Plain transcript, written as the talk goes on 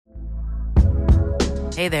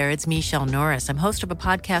Hey there, it's Michelle Norris. I'm host of a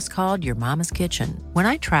podcast called Your Mama's Kitchen. When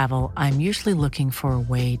I travel, I'm usually looking for a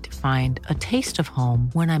way to find a taste of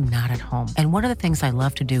home when I'm not at home. And one of the things I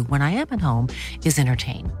love to do when I am at home is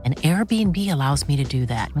entertain. And Airbnb allows me to do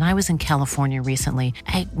that. When I was in California recently,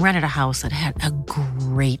 I rented a house that had a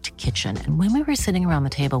great kitchen. And when we were sitting around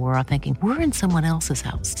the table, we were all thinking, we're in someone else's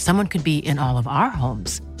house. Someone could be in all of our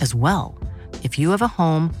homes as well. If you have a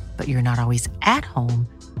home, but you're not always at home,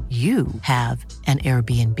 you have an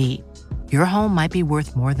Airbnb. Your home might be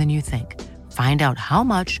worth more than you think. Find out how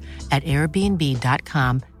much at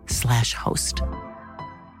airbnb.com/host.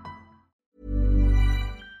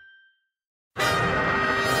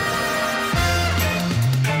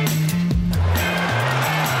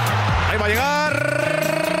 Ahí va a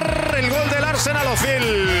llegar el gol del Arsenal.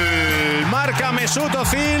 Ozil. Marca Mesut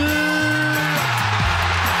Ozil.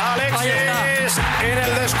 Alexis en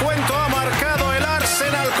el descuento ha marcado el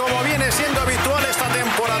Arsenal como viene siendo habitual esta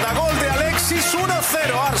temporada. Gol de Alexis,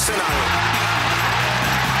 1-0 Arsenal.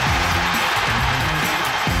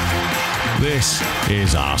 This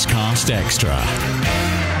is Arsecast Extra.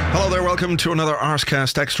 Hello there, welcome to another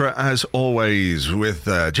Arsecast Extra, as always, with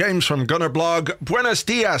James from Gunner Blog. Buenos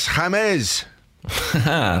dias, James.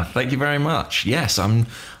 Thank you very much. Yes, I'm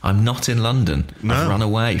not in London. No. I've run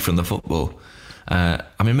away from the football.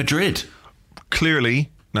 I'm in Madrid. Clearly,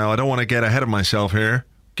 now I don't want to get ahead of myself here,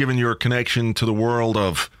 given your connection to the world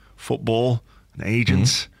of football and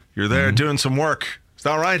agents, you're there doing some work. Is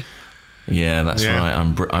that right? Yeah, that's right.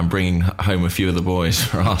 I'm bringing home a few of the boys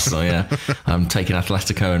for Arsenal, yeah. I'm taking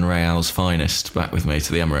Atletico and Real's finest back with me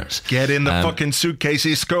to the Emirates. Get in the fucking suitcase,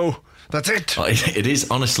 Isco. That's it. It is,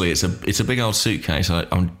 honestly, it's a big old suitcase.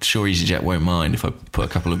 I'm sure EasyJet won't mind if I put a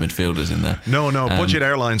couple of midfielders in there. No, budget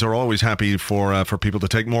airlines are always happy for people to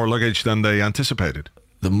take more luggage than they anticipated.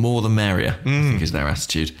 The more the merrier, I think, is their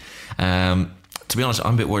attitude. To be honest,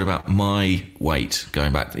 I'm a bit worried about my weight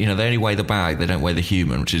going back. You know, they only weigh the bag, they don't weigh the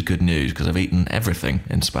human, which is good news because I've eaten everything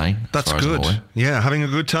in Spain. That's good. Yeah, having a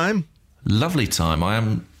good time? Lovely time. I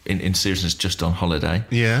am, in seriousness, just on holiday.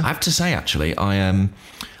 Yeah. I have to say, actually, I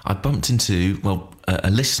bumped into, a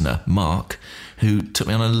listener, Mark, who took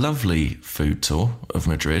me on a lovely food tour of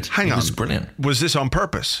Madrid. Hang on. It was brilliant. Was this on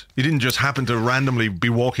purpose? You didn't just happen to randomly be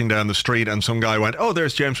walking down the street and some guy went, oh,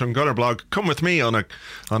 there's James from Gunner Blog, come with me on a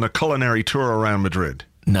culinary tour around Madrid?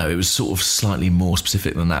 No, it was sort of slightly more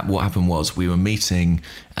specific than that. What happened was we were meeting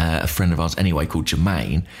a friend of ours anyway called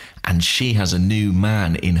Jermaine, and she has a new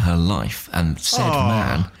man in her life, and said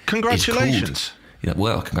man congratulations. Yeah,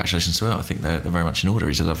 well, congratulations to her. I think they're very much in order.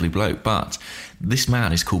 He's a lovely bloke. But this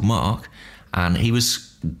man is called Mark, and he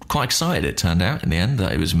was quite excited, it turned out, in the end,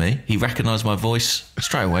 that it was me. He recognised my voice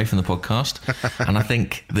straight away from the podcast. And I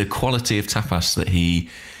think the quality of tapas that he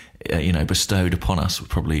bestowed upon us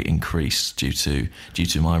would probably increase due to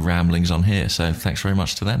my ramblings on here. So thanks very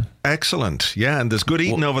much to them. Excellent. Yeah, and there's good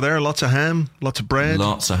eating over there. Lots of ham, lots of bread.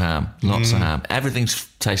 Lots of ham. Everything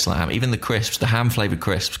tastes like ham. Even the crisps, the ham-flavoured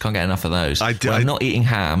crisps. Can't get enough of those. I'm not eating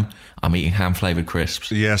ham. I'm eating ham-flavoured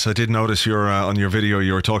crisps. Yes, I did notice on your video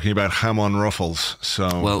you were talking about ham on Ruffles.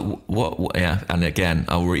 So what? Yeah, and again,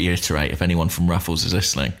 I'll reiterate, if anyone from Ruffles is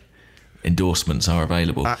listening, endorsements are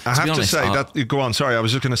available. I have to say that. Go on. Sorry, I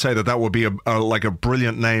was just going to say that would be a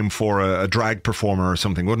brilliant name for a drag performer or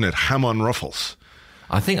something, wouldn't it? Ham on Ruffles.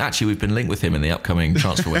 I think actually we've been linked with him in the upcoming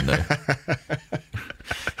transfer window.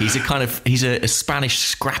 He's a Spanish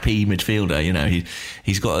scrappy midfielder. You know,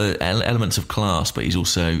 he's got elements of class, but he's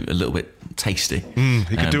also a little bit tasty.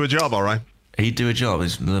 He could do a job, all right. He'd do a job.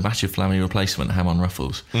 He's the Matthew Flammy replacement, ham on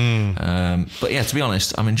Ruffles. But yeah, to be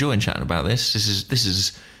honest, I'm enjoying chatting about this. This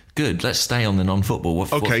is good. Let's stay on the non-football. What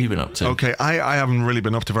have you been up to? Okay, I haven't really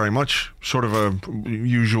been up to very much. Sort of a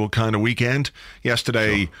usual kind of weekend.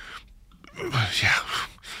 Yesterday,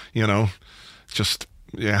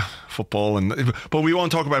 football. But we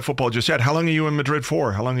won't talk about football just yet. How long are you in Madrid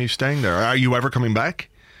for? How long are you staying there? Are you ever coming back?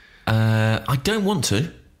 I don't want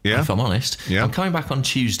to, if I'm honest. Yeah. I'm coming back on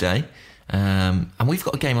Tuesday, and we've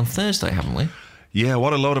got a game on Thursday, haven't we? Yeah,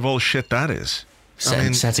 what a load of old shit that is.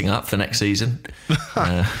 Setting up for next season,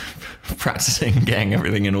 practicing, getting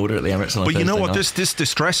everything in order at the Emirates on But you know what, night. this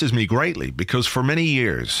distresses me greatly, because for many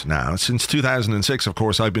years now, since 2006, of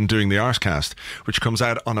course, I've been doing the Arsecast, which comes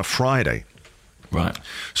out on a Friday. Right.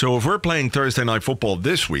 So if we're playing Thursday night football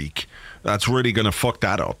this week, that's really going to fuck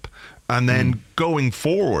that up. And then going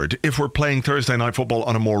forward, if we're playing Thursday night football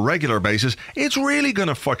on a more regular basis, it's really going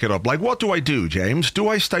to fuck it up. Like, what do I do, James? Do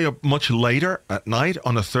I stay up much later at night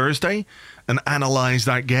on a Thursday and analyse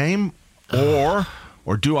that game? Or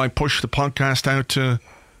do I push the podcast out to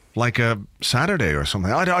like a Saturday or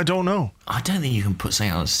something. I don't know. I don't think you can put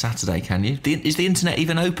something on a Saturday, can you? Is the internet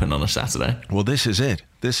even open on a Saturday? Well, this is it.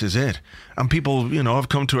 And people, have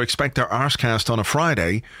come to expect their Arsecast on a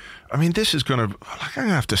Friday. I mean, this is going to... I'm going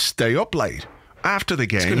to have to stay up late after the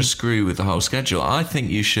game. It's going to screw with the whole schedule. I think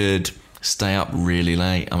you should stay up really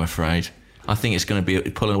late, I'm afraid. I think it's going to be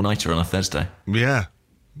a pull all-nighter on a Thursday. Yeah.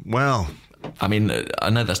 Well... I mean, I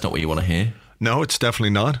know that's not what you want to hear. No, it's definitely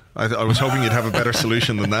not. I was hoping you'd have a better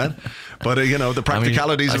solution than that. But, the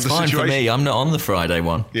practicalities of the situation... It's fine for me. I'm not on the Friday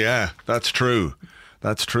one. Yeah, that's true.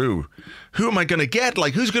 Who am I going to get?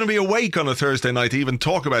 Like, who's going to be awake on a Thursday night to even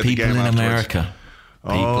talk about the game afterwards?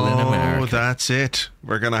 People in America. Oh, that's it.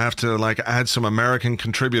 We're going to have to, add some American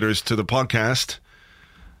contributors to the podcast.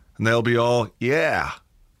 And they'll be all, yeah,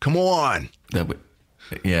 come on.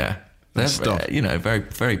 Yeah. They're, very,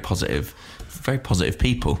 very positive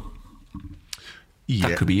people. Yeah.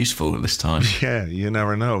 That could be useful at this time. Yeah, you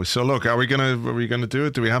never know. So look, are we gonna do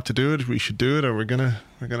it? Do we have to do it? We should do it. Or we're gonna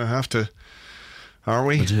have to. Are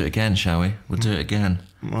we? We'll do it again, shall we? We'll do it again.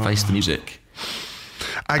 Face the music.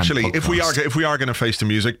 Actually, if we are going to face the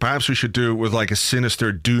music, perhaps we should do it with a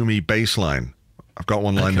sinister, doomy bass line. I've got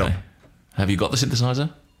one lined up. Have you got the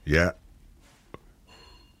synthesizer? Yeah.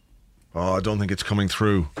 Oh, I don't think it's coming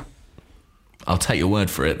through. I'll take your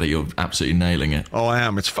word for it that you're absolutely nailing it. Oh, I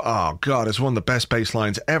am. It's God, it's one of the best bass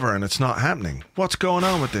lines ever, and it's not happening. What's going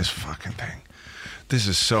on with this fucking thing? This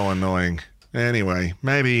is so annoying. Anyway,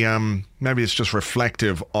 maybe it's just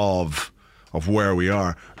reflective of where we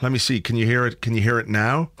are. Let me see. Can you hear it? Can you hear it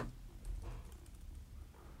now?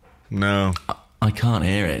 No. I can't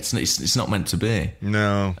hear it. It's not meant to be.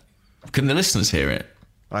 No. Can the listeners hear it?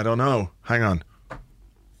 I don't know. Hang on.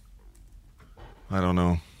 I don't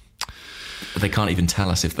know. They can't even tell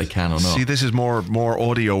us if they can or not. See, this is more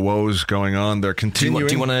audio woes going on. They're continuing.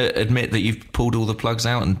 Do you want to admit that you've pulled all the plugs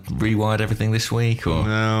out and rewired everything this week? Or?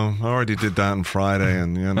 No, I already did that on Friday,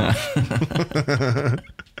 and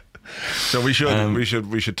So we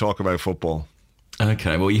should talk about football.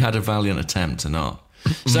 Okay, well, you had a valiant attempt to not.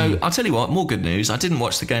 So I'll tell you what. More good news. I didn't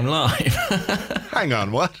watch the game live. Hang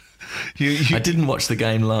on, what? I didn't watch the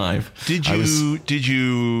game live.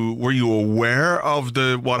 Were you aware of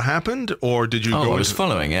what happened, or did you go? I was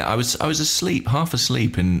following it. I was asleep, half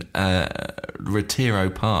asleep in Retiro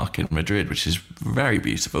Park in Madrid, which is very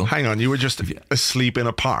beautiful. Hang on, you were just asleep in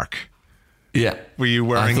a park? Yeah. Were you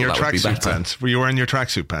wearing your tracksuit pants? Were you wearing your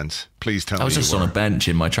tracksuit pants? Please tell me. I was just on a bench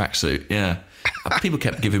in my tracksuit. Yeah. People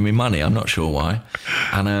kept giving me money. I'm not sure why.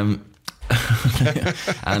 And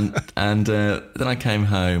and then I came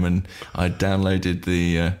home and I downloaded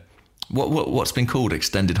the what's been called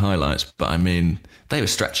extended highlights, but I mean they were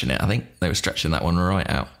stretching it. I think they were stretching that one right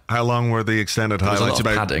out. How long were the extended highlights?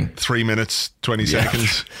 About padding. 3 minutes, 20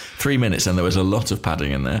 seconds. 3 minutes, and there was a lot of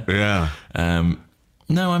padding in there. Yeah.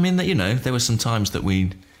 No, I mean that there were some times that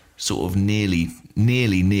we sort of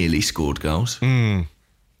nearly scored goals.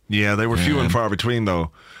 Yeah, they were few and far between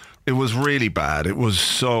though. It was really bad. It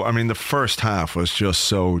was the first half was just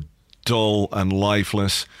so dull and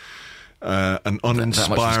lifeless and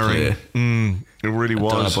uninspiring. It really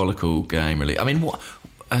was. A diabolical game, really. I mean, what?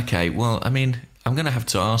 Okay, well, I mean, I'm going to have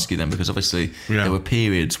to ask you then, because obviously there were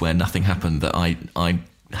periods where nothing happened that I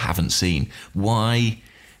haven't seen. Why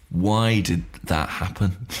did that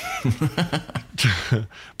happen?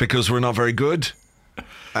 Because we're not very good.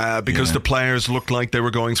 Because the players looked like they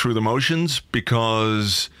were going through the motions,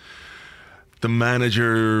 because the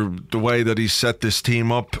manager, the way that he set this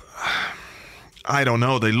team up, I don't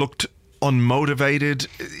know, they looked unmotivated.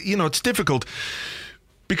 It's difficult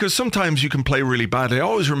because sometimes you can play really badly. I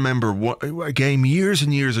always remember a game years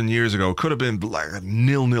and years and years ago, could have been like a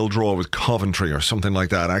 0-0 draw with Coventry or something like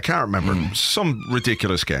that. I can't remember, some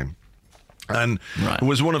ridiculous game. And it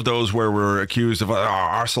was one of those where we're accused of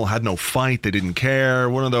Arsenal had no fight, they didn't care.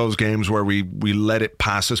 One of those games where we let it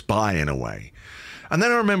pass us by in a way. And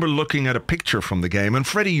then I remember looking at a picture from the game, and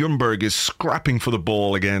Freddie Ljungberg is scrapping for the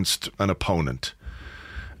ball against an opponent.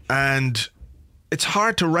 And it's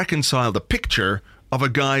hard to reconcile the picture of a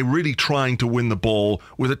guy really trying to win the ball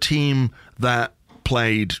with a team that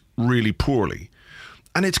played really poorly.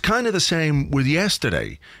 And it's kind of the same with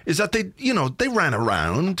yesterday, is that they ran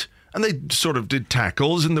around and they sort of did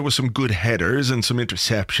tackles, and there were some good headers and some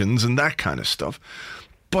interceptions and that kind of stuff.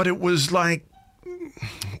 But it was like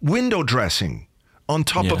window dressing on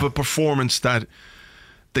top of a performance that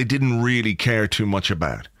they didn't really care too much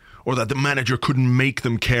about, or that the manager couldn't make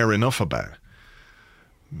them care enough about.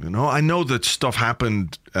 I know that stuff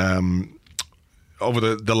happened over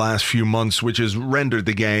the last few months, which has rendered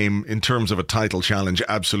the game, in terms of a title challenge,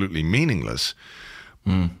 absolutely meaningless.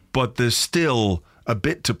 but there's still a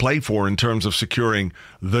bit to play for in terms of securing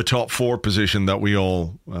the top 4 position that we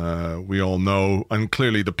all know, and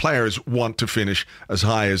clearly the players want to finish as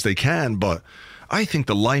high as they can, but I think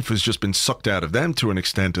the life has just been sucked out of them to an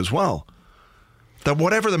extent as well. That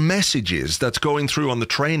whatever the message is that's going through on the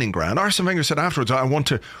training ground, Arsene Wenger said afterwards, I want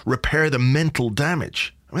to repair the mental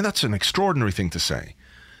damage. I mean, that's an extraordinary thing to say.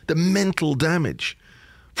 The mental damage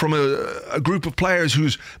from a group of players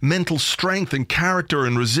whose mental strength and character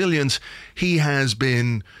and resilience he has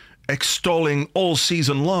been extolling all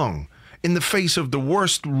season long. In the face of the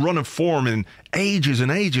worst run of form in ages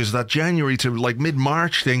and ages, that January to like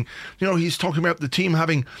mid-March thing, you know, he's talking about the team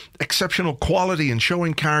having exceptional quality and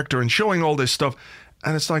showing character and showing all this stuff.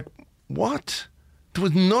 And it's like, what? There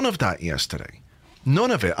was none of that yesterday.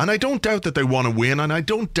 None of it. And I don't doubt that they want to win, and I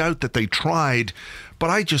don't doubt that they tried,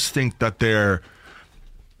 but I just think that they're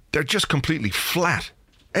just completely flat.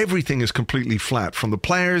 Everything is completely flat, from the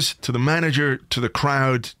players to the manager to the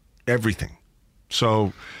crowd, everything.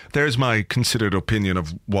 So there's my considered opinion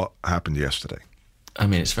of what happened yesterday. I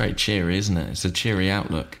mean, it's very cheery, isn't it? It's a cheery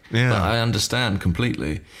outlook. Yeah. But I understand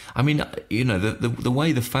completely. I mean, you know, the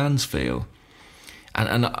way the fans feel,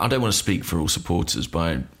 and I don't want to speak for all supporters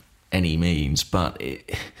by any means, but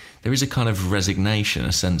there is a kind of resignation,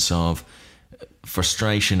 a sense of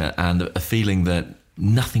frustration and a feeling that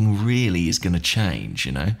nothing really is going to change,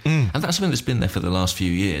 you know? And that's something that's been there for the last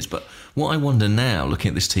few years. But what I wonder now, looking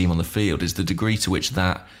at this team on the field, is the degree to which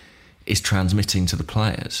that is transmitting to the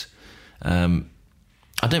players. I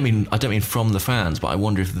don't mean from the fans, but I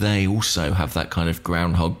wonder if they also have that kind of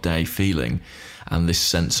Groundhog Day feeling and this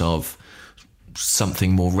sense of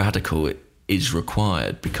something more radical is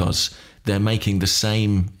required, because they're making the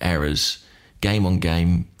same errors game on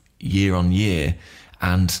game, year on year,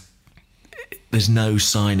 and there's no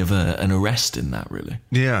sign of an arrest in that, really.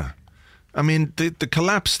 Yeah. I mean, the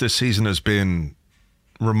collapse this season has been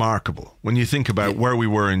remarkable when you think about where we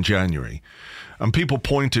were in January. And people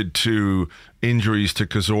pointed to injuries to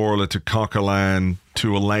Cazorla, to Coquelin,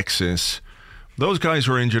 to Alexis. Those guys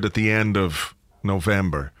were injured at the end of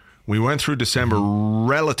November. We went through December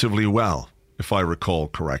relatively well, if I recall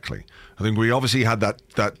correctly. I think we obviously had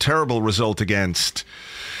that terrible result against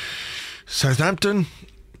Southampton,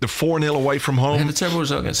 the 4-0 away from home. We had a terrible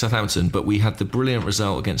result against Southampton, but we had the brilliant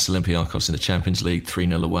result against Olympiacos in the Champions League,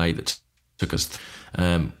 3-0 away, that took us.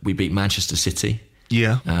 We beat Manchester City.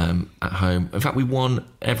 Yeah. At home. In fact, we won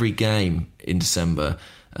every game in December,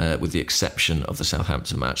 with the exception of the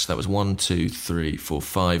Southampton match. That was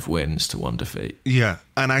 5 wins to 1 defeat. Yeah,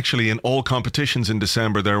 and actually in all competitions in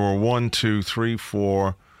December, there were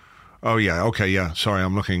 4. Oh, yeah, okay, yeah, sorry,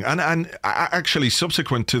 I'm looking. And actually,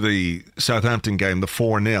 subsequent to the Southampton game, the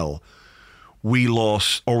 4-0, we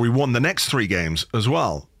won the next 3 games as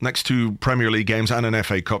well. Next 2 Premier League games and an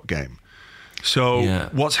FA Cup game. So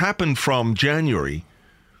what's happened from January,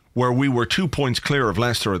 where we were 2 points clear of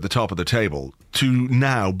Leicester at the top of the table, to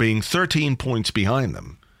now being 13 points behind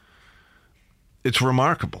them, it's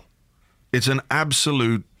remarkable. It's an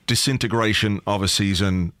absolute disintegration of a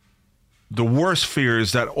season. The worst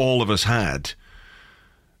fears that all of us had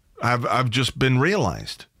have just been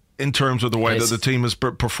realised in terms of the way that the team has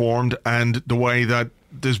performed and the way that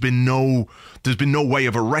there's been no way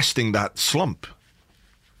of arresting that slump.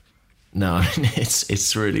 No,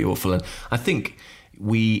 it's really awful. And I think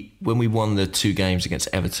when we won the 2 games against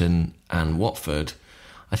Everton and Watford,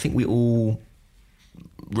 I think we all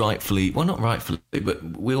not rightfully, but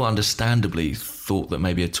we all understandably thought that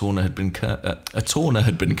maybe a corner had been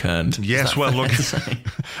kerned. Yes, well, look,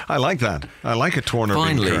 I like that. I like a corner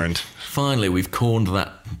being kerned. Finally, we've corned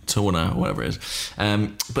that corner, whatever it is.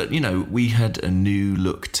 But, you know, we had a new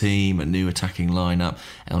look team, a new attacking lineup.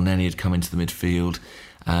 El Neni had come into the midfield,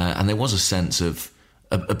 and there was a sense of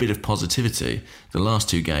a bit of positivity. The last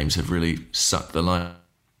 2 games have really sucked the life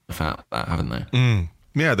out of that, haven't they?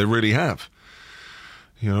 Yeah, they really have.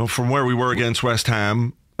 You know, from where we were against West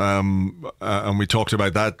Ham, and we talked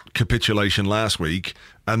about that capitulation last week,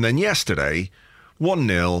 and then yesterday,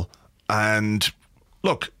 1-0, and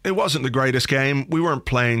look, it wasn't the greatest game. We weren't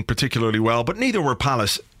playing particularly well, but neither were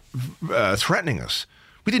Palace threatening us.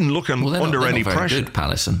 We didn't look under any pressure. Very good,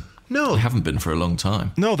 Palace. No. They haven't been for a long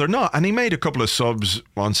time. No, they're not. And he made a couple of subs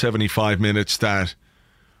on 75 minutes that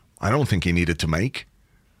I don't think he needed to make.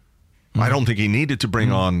 I don't think he needed to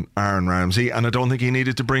bring on Aaron Ramsey, and I don't think he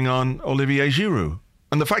needed to bring on Olivier Giroud.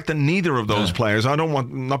 And the fact that neither of those players,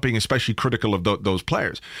 not being especially critical of those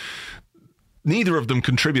players, neither of them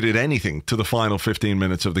contributed anything to the final 15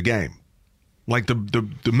 minutes of the game. Like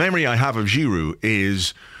the memory I have of Giroud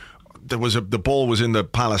is the ball was in the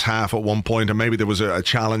Palace half at one point, and maybe there was a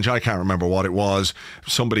challenge. I can't remember what it was.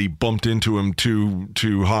 Somebody bumped into him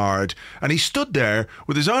too hard, and he stood there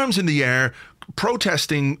with his arms in the air,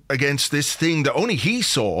 protesting against this thing that only he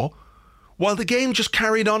saw, while the game just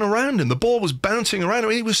carried on around him. The ball was bouncing around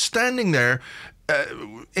him. He was standing there,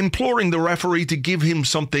 imploring the referee to give him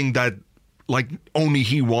something that, like, only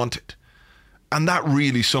he wanted, and that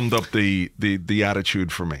really summed up the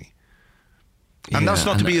attitude for me. And that's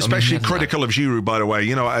not to be especially critical of Giroud, by the way.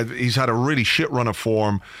 You know, he's had a really shit run of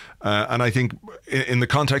form, and I think in the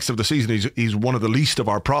context of the season, he's one of the least of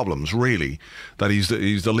our problems, really. That he's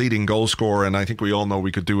the leading goal scorer, and I think we all know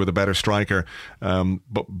we could do with a better striker.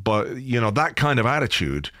 But you know, that kind of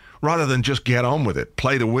attitude, rather than just get on with it,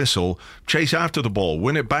 play the whistle, chase after the ball,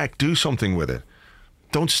 win it back, do something with it.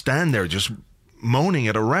 Don't stand there just moaning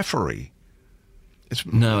at a referee.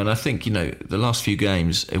 No, and I think, you know, the last few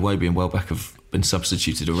games, Iwobi and Welbeck have been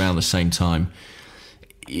substituted around the same time,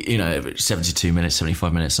 you know, 72 minutes,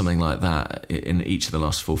 75 minutes, something like that, in each of the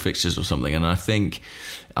last 4 fixtures or something. And I think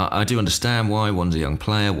I do understand why. One's a young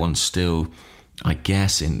player, one's still, I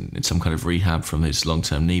guess, in some kind of rehab from his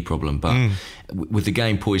long-term knee problem. But with the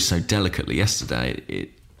game poised so delicately yesterday,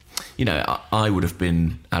 you know, I would have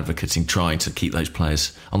been advocating trying to keep those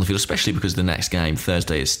players on the field, especially because the next game,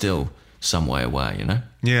 Thursday, is still some way away, you know?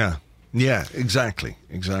 Yeah, exactly.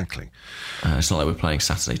 It's not like we're playing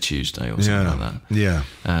Saturday, Tuesday or something like that. Yeah.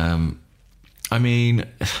 I mean,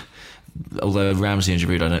 although Ramsey and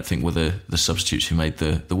Giroud, I don't think were the substitutes who made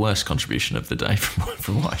the worst contribution of the day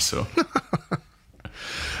from what I saw.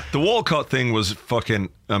 The Walcott thing was fucking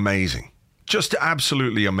amazing. Just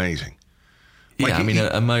absolutely amazing. Yeah, I mean,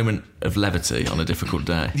 a moment of levity on a difficult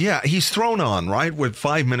day. Yeah, he's thrown on, right, with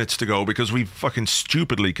 5 minutes to go because we fucking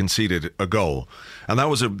stupidly conceded a goal. And that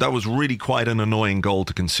was really quite an annoying goal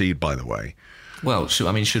to concede, by the way. Well,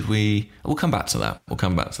 should we... We'll come back to that.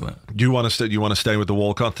 Do you want to stay with the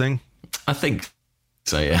Walcott thing? I think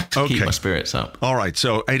so, yeah. To keep my spirits up. All right,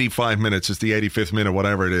 so 85 minutes is the 85th minute,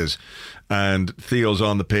 whatever it is. And Theo's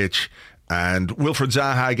on the pitch. And Wilfried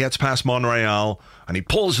Zaha gets past Monreal. And he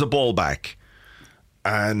pulls the ball back.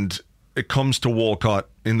 And it comes to Walcott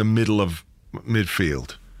in the middle of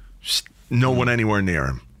midfield. No one anywhere near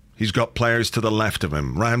him. He's got players to the left of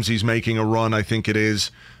him. Ramsey's making a run, I think it is.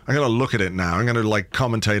 I'm going to look at it now. I'm going to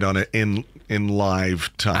commentate on it in live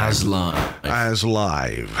time. As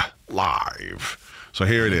live. So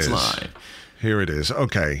here it is. Live. Here it is.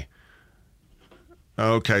 Okay,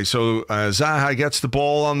 so Zaha gets the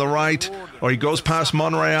ball on the right, or he goes past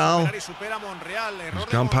Monreal. He's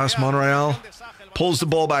gone past Monreal. Pulls the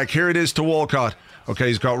ball back. Here it is to Walcott. Okay,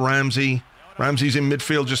 he's got Ramsey. Ramsey's in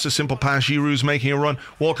midfield, just a simple pass. Giroud's making a run.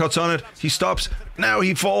 Walcott's on it. He stops. Now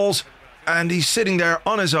he falls. And he's sitting there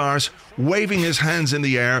on his arse, waving his hands in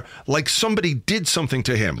the air like somebody did something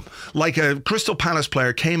to him. Like a Crystal Palace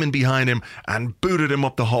player came in behind him and booted him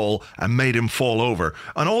up the hole and made him fall over.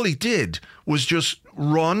 And all he did was just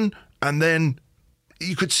run, and then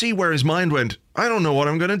you could see where his mind went. I don't know what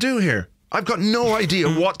I'm going to do here. I've got no idea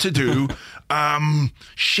what to do.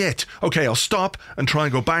 Shit. Okay, I'll stop and try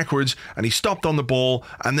and go backwards. And he stopped on the ball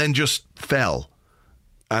and then just fell.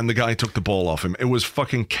 And the guy took the ball off him. It was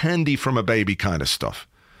fucking candy from a baby kind of stuff.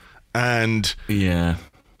 And... yeah.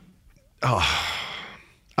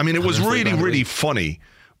 I mean, it was really funny,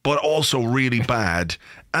 but also really bad.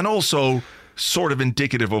 And also sort of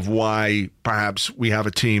indicative of why perhaps we have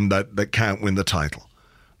a team that can't win the title.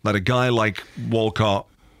 That a guy like Walcott...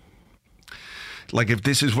 Like, if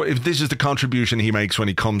this is the contribution he makes when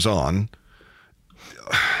he comes on,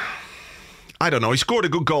 I don't know. He scored a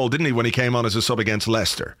good goal, didn't he, when he came on as a sub against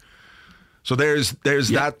Leicester? So there's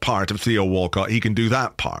that part of Theo Walcott. He can do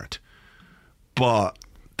that part. But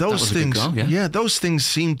those things, those things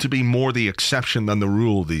seem to be more the exception than the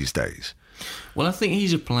rule these days. Well, I think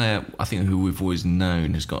he's a player, who we've always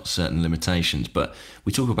known has got certain limitations. But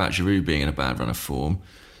we talk about Giroud being in a bad run of form.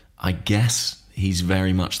 I guess he's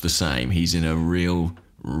very much the same. He's in a real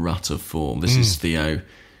rut of form. This is Theo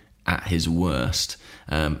at his worst.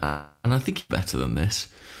 And I think he's better than this.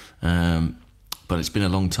 But it's been a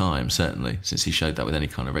long time, certainly, since he showed that with any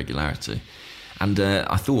kind of regularity. And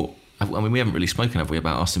I thought, we haven't really spoken, have we,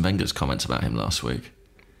 about Arsene Wenger's comments about him last week?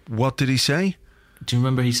 What did he say? Do you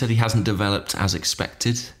remember he said he hasn't developed as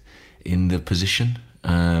expected in the position?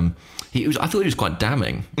 I thought he was quite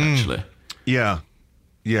damning, actually. Yeah.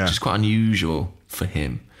 Which is quite unusual for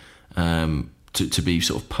him to be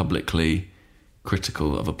sort of publicly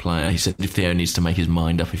critical of a player. He said if Theo needs to make his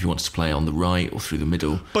mind up if he wants to play on the right or through the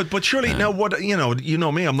middle. But surely now, what you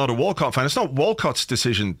know me, I'm not a Walcott fan. It's not Walcott's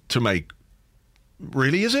decision to make,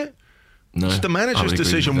 really, is it? No, it's the manager's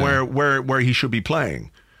decision where he should be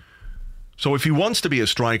playing. So if he wants to be a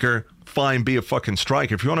striker, fine, be a fucking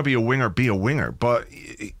striker. If you want to be a winger, be a winger. But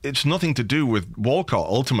it's nothing to do with Walcott,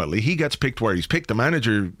 ultimately. He gets picked where he's picked. The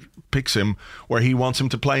manager picks him where he wants him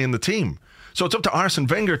to play in the team. So it's up to Arsene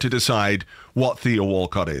Wenger to decide what Theo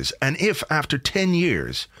Walcott is. And if after 10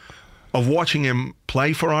 years of watching him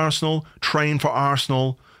play for Arsenal, train for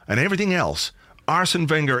Arsenal, and everything else, Arsene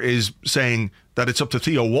Wenger is saying that it's up to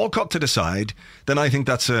Theo Walcott to decide, then I think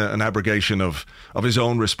that's an abrogation of his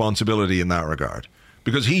own responsibility in that regard.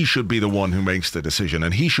 Because he should be the one who makes the decision,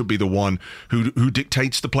 and he should be the one who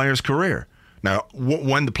dictates the player's career. Now,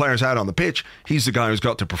 when the player's out on the pitch, he's the guy who's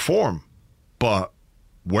got to perform. But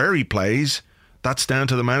where he plays, that's down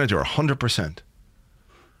to the manager, 100%.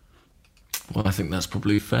 Well, I think that's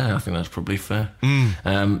probably fair.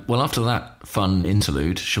 Well, after that fun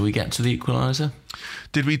interlude, shall we get to the equaliser?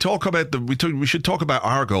 Did we talk about we should talk about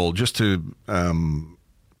our goal just to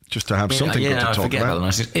have something good to talk about.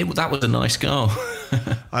 That was a nice goal.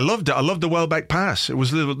 I loved it. I loved the Welbeck pass. It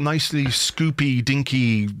was a little nicely scoopy,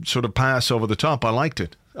 dinky sort of pass over the top. I liked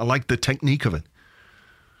it. I liked the technique of it.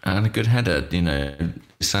 And a good header.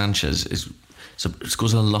 Sanchez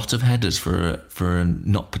scores a lot of headers for a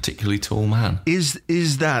not particularly tall man.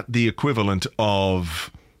 Is that the equivalent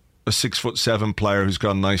of a 6'7" player who's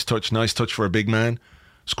got a nice touch for a big man,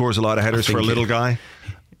 scores a lot of headers for a little guy?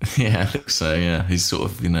 Yeah, I think so. Yeah, he's sort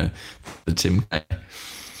of the Tim.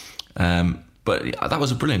 But that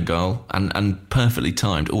was a brilliant goal and perfectly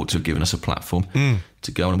timed. Ought to have given us a platform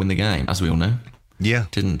to go and win the game, as we all know. Yeah,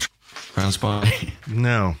 didn't transpire.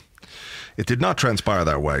 No, it did not transpire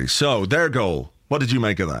that way. So their goal. What did you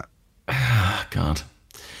make of that? God,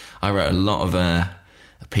 I wrote a lot of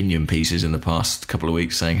opinion pieces in the past couple of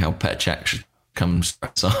weeks saying how Petr Cech should come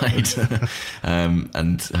outside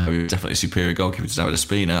and how he was definitely a superior goalkeeper to David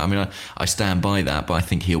Ospina. I mean, I stand by that, but I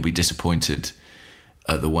think he'll be disappointed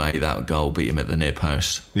at the way that goal beat him at the near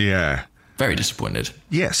post. Yeah. Very disappointed.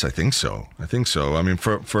 Yes, I think so. I mean,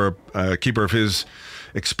 for a keeper of his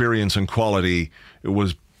experience and quality, it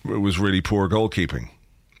was really poor goalkeeping,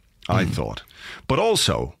 I thought. But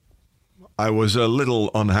also, I was a little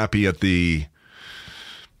unhappy at the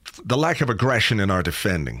lack of aggression in our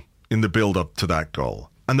defending in the build-up to that goal.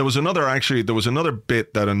 And there was another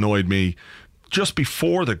bit that annoyed me just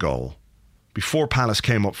before the goal, before Palace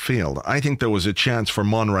came upfield. I think there was a chance for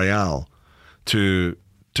Monreal to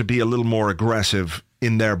be a little more aggressive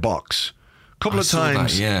in their box. A couple of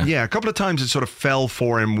times it sort of fell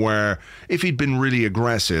for him where if he'd been really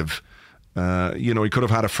aggressive, he could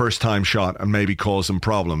have had a first-time shot and maybe caused them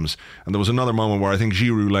problems. And there was another moment where I think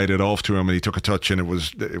Giroud laid it off to him and he took a touch and it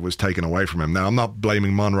was taken away from him. Now, I'm not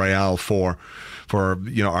blaming Monreal for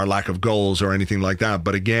our lack of goals or anything like that.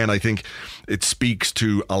 But again, I think it speaks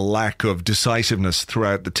to a lack of decisiveness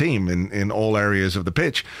throughout the team in all areas of the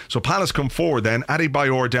pitch. So Palace come forward then.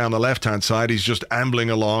 Adebayor down the left-hand side. He's just ambling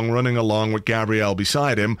along, running along with Gabriel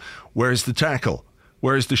beside him. Where's the tackle?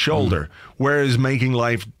 Where's the shoulder? Where is making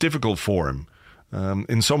life difficult for him?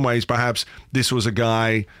 In some ways, perhaps this was a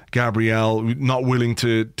guy, Gabriel, not willing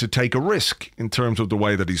to take a risk in terms of the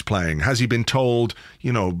way that he's playing. Has he been told, be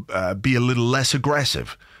a little less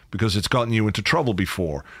aggressive because it's gotten you into trouble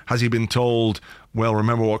before? Has he been told, well,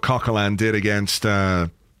 remember what Coquelin did against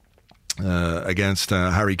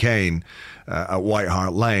Harry Kane at White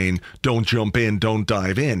Hart Lane? Don't jump in, don't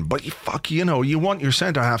dive in. But you want your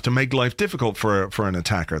centre half to make life difficult for an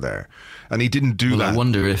attacker there, and he didn't do that. I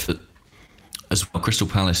wonder if as well, Crystal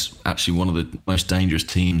Palace actually one of the most dangerous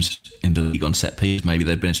teams in the league on set piece. Maybe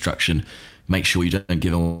there'd been instruction: make sure you don't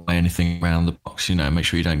give away anything around the box. Make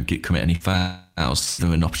sure you don't commit any fouls. There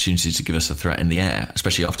were an opportunity to give us a threat in the air,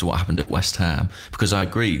 especially after what happened at West Ham. Because I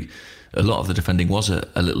agree, a lot of the defending was a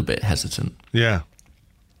little bit hesitant. Yeah.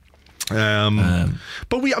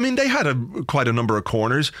 But they had quite a number of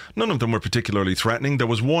corners. None of them were particularly threatening. There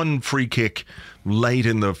was one free kick late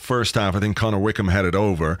in the first half. I think Connor Wickham headed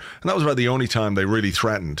over, and that was about the only time they really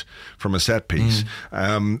threatened from a set piece.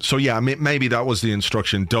 Maybe that was the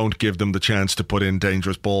instruction: don't give them the chance to put in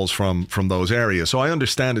dangerous balls from those areas. So I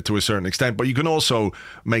understand it to a certain extent, but you can also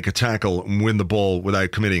make a tackle and win the ball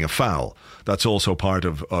without committing a foul. That's also part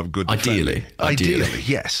of good defending. Ideally,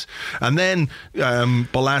 yes. And then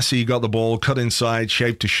Bolasie got the ball, cut inside,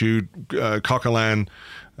 shaped to shoot. Coquelin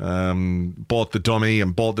bought the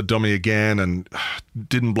dummy again and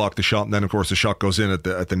didn't block the shot. And then, of course, the shot goes in at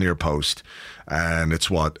the near post. And it's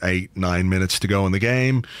 8-9 minutes to go in the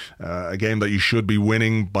game. A game that you should be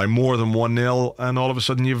winning by more than 1-0, and all of a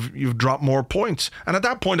sudden you've dropped more points. And at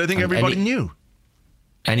that point, I think everybody knew.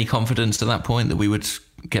 Any confidence at that point that we would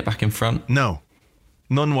get back in front? No.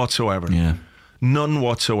 None whatsoever. Yeah. None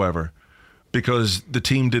whatsoever. Because the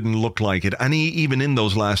team didn't look like it. And even in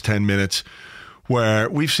those last 10 minutes, where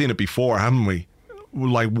we've seen it before, haven't we?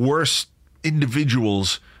 Like worse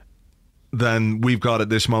individuals than we've got at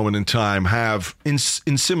this moment in time have, in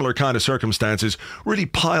similar kind of circumstances, really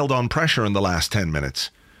piled on pressure in the last 10 minutes.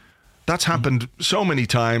 That's happened so many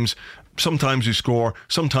times. Sometimes we score,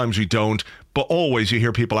 sometimes we don't. But always you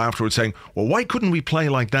hear people afterwards saying, well, why couldn't we play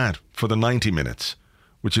like that for the 90 minutes?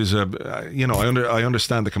 Which is, I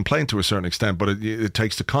understand the complaint to a certain extent, but it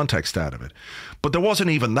takes the context out of it. But there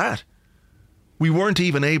wasn't even that. We weren't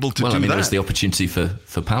even able to do that. There was the opportunity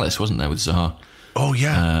for Palace, wasn't there, with Zaha? Oh,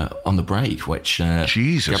 yeah. On the break, which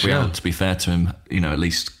Jesus, Gabriel, yeah. to be fair to him, at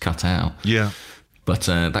least cut out. Yeah. But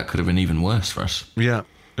that could have been even worse for us. Yeah,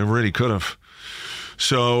 it really could have.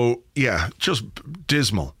 So, yeah, just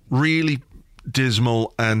dismal. Really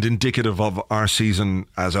dismal and indicative of our season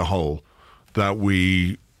as a whole. That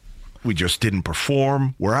we just didn't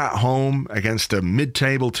perform. We're at home against a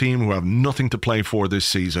mid-table team who have nothing to play for this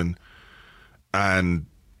season. And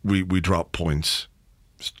we drop points.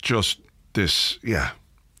 It's just this,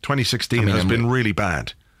 2016 has been really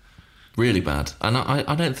bad. Really bad. And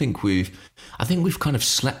I don't think we've kind of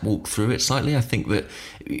sleptwalked through it slightly. I think that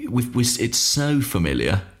it's so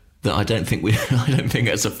familiar that I don't think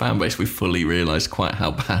as a fan base we fully realised quite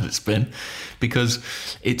how bad it's been, because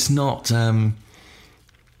it's not even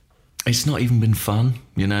been fun.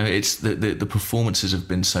 It's the performances have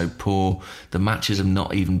been so poor. The matches have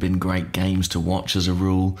not even been great games to watch as a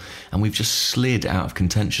rule, and we've just slid out of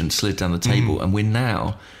contention, slid down the table, and we're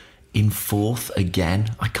now in fourth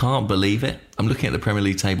again. I can't believe it. I'm looking at the Premier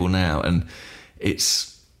League table now, and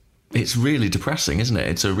it's really depressing, isn't it?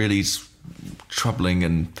 It's a really troubling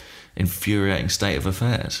and infuriating state of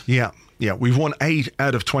affairs. Yeah. We've won 8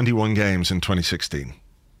 out of 21 games in 2016.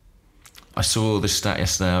 I saw this stat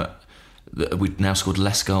yesterday that we've now scored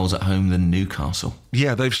less goals at home than Newcastle.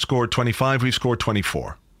 Yeah, they've scored 25, we've scored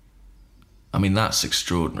 24. I mean, that's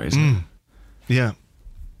extraordinary, isn't it? Yeah,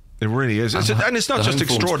 it really is. And it's not just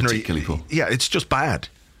extraordinary. Yeah, it's just bad.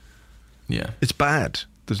 Yeah. It's bad.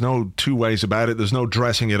 There's no two ways about it. There's no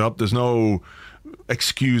dressing it up. There's no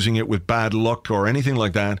excusing it with bad luck or anything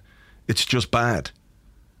like that. It's just bad.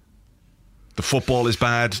 The football is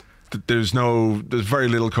bad. There's very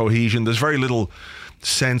little cohesion. There's very little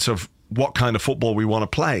sense of what kind of football we want to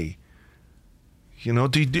play. You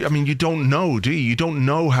don't know, do you? You don't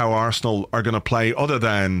know how Arsenal are going to play other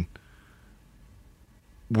than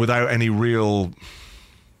without any real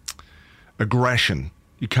aggression.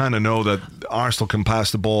 You kind of know that Arsenal can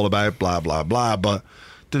pass the ball about, blah, blah, blah, but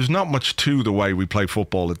there's not much to the way we play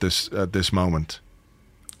football at this moment.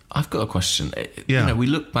 I've got a question. Yeah. We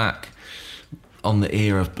look back on the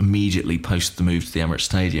era immediately post the move to the Emirates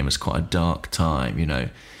Stadium as quite a dark time,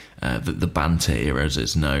 the banter era, as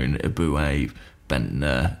it's known, Eboué,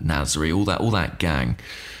 Bentner, Nasri, all that gang.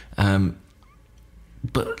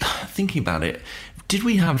 But thinking about it, did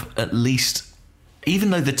we have at least,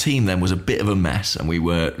 even though the team then was a bit of a mess and we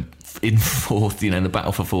were in fourth, in the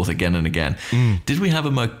battle for fourth again and again, did we have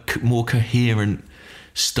a more coherent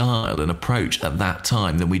style and approach at that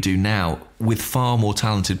time than we do now, with far more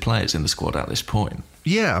talented players in the squad at this point?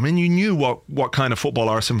 Yeah, I mean, you knew what kind of football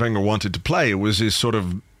Arsene Wenger wanted to play. It was his sort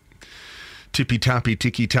of tippy-tappy,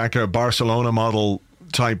 tiki-taka Barcelona model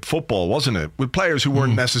type football, wasn't it? With players who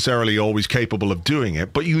weren't necessarily always capable of doing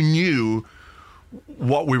it, but you knew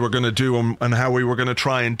what we were going to do and how we were going to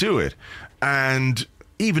try and do it. And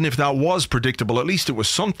even if that was predictable, at least it was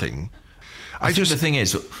something. I think the thing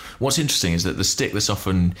is, what's interesting is that the stick that's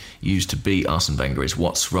often used to beat Arsene Wenger is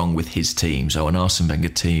what's wrong with his team. So an Arsene Wenger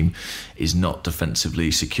team is not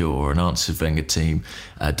defensively secure. An Arsene Wenger team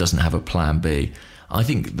doesn't have a plan B. I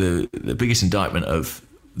think the biggest indictment of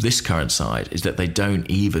this current side is that they don't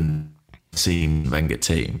even see Wenger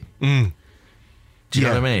team. Do you know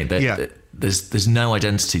what I mean? There's no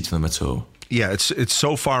identity to them at all. Yeah, it's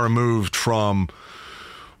so far removed from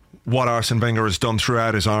what Arsene Wenger has done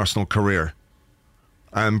throughout his Arsenal career.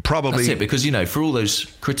 And probably that's it, because for all those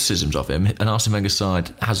criticisms of him, an Arsene Wenger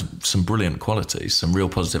side has some brilliant qualities, some real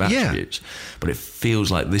positive attributes, but it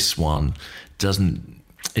feels like this one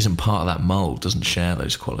isn't part of that mould, doesn't share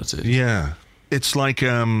those qualities. Yeah, it's like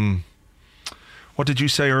what did you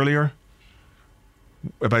say earlier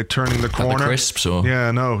about turning the corner? The crisps, or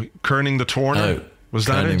Kerning the Torner. Oh, was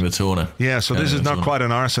that Kerning it? the Torner. Yeah, so this is not quite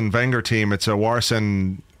an Arsene Wenger team; it's a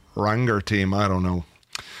Arsene Wenger team. I don't know.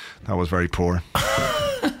 That was very poor.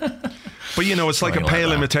 But it's like a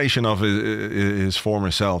pale imitation of his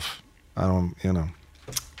former self.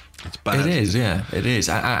 It's bad. It is, yeah, it is.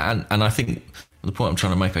 And I think The point I'm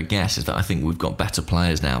trying to make, I guess, is that I think we've got better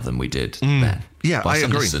players now than we did then. Yeah, by I some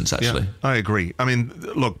agree. distance, actually. Yeah, I agree. I mean,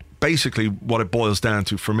 look, basically what it boils down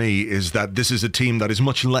to for me is that this is a team that is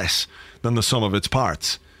much less than the sum of its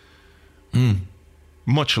parts.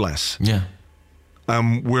 Much less. Yeah.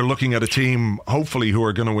 We're looking at a team, hopefully, who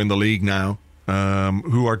are going to win the league now,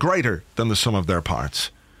 who are greater than the sum of their parts.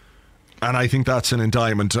 And I think that's an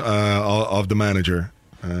indictment of the manager,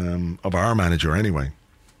 of our manager anyway.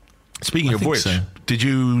 Speaking of which, so. did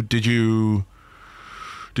you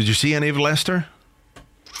see any of Leicester?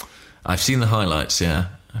 I've seen the highlights, yeah.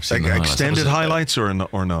 I've seen the highlights. Extended highlights or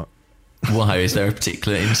not? Why? Is there a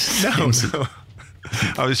particular No.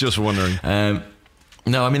 I was just wondering.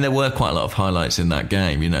 No, I mean, there were quite a lot of highlights in that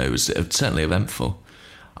game. It was certainly eventful.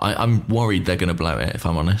 I'm worried they're going to blow it, if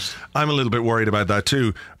I'm honest. I'm a little bit worried about that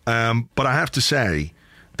too. But I have to say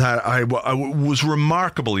that I was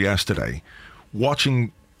remarkable yesterday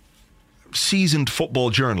watching seasoned football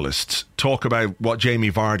journalists talk about what Jamie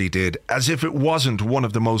Vardy did as if it wasn't one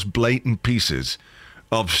of the most blatant pieces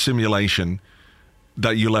of simulation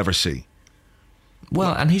that you'll ever see.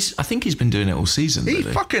 Well, and I think he's been doing it all season. He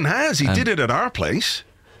really. fucking has. He did it at our place.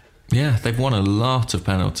 Yeah, they've won a lot of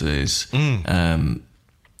penalties.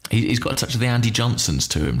 He's got a touch of the Andy Johnsons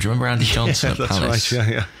to him. Do you remember Andy Johnson at Palace? That's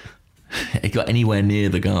right, yeah. He got anywhere near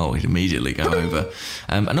the goal, he'd immediately go over.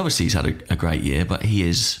 And obviously he's had a great year, but he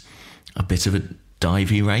is a bit of a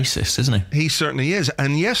divey racist, isn't he? He certainly is.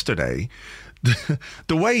 And yesterday,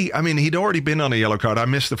 the way, I mean, he'd already been on a yellow card. I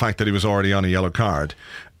missed the fact that he was already on a yellow card.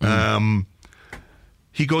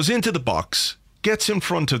 He goes into the box, gets in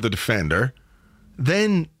front of the defender,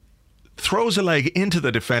 then throws a leg into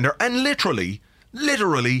the defender and literally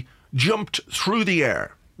jumped through the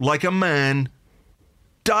air like a man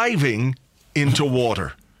diving into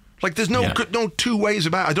water. Like there's no two ways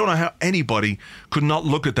about it. I don't know how anybody could not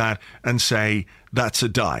look at that and say that's a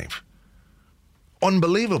dive.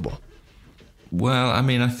 Unbelievable. Well, I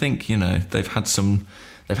mean, I think, they've had some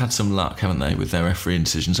luck, haven't they, with their refereeing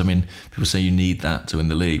decisions. I mean, people say you need that to win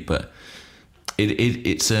the league, but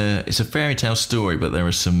it's a fairy tale story, but there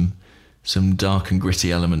are some dark and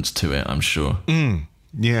gritty elements to it, I'm sure.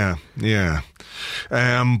 Yeah.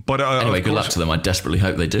 But anyway, good luck to them. I desperately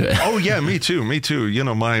hope they do it. Oh yeah, me too. My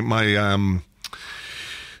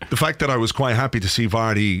the fact that I was quite happy to see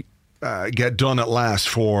Vardy get done at last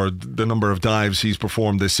for the number of dives he's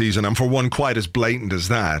performed this season, and for one quite as blatant as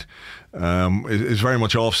that, is very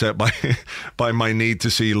much offset by my need to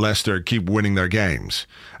see Leicester keep winning their games.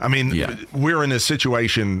 I mean, we're in a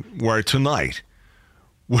situation where tonight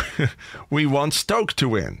we want Stoke to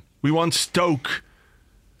win. We want Stoke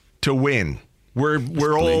to win.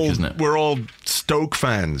 We're all Stoke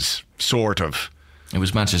fans, sort of. It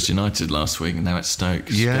was Manchester United last week, and now it's Stoke.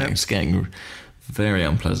 It's getting very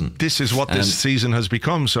unpleasant. This is what this season has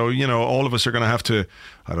become. So, all of us are going to have to,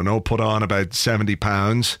 I don't know, put on about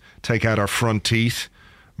 £70, take out our front teeth,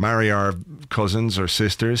 marry our cousins or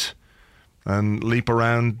sisters, and leap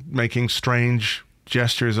around making strange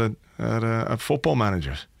gestures at football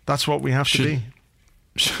managers. That's what we have to be.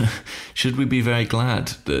 Should we be very glad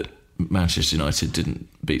that Manchester United didn't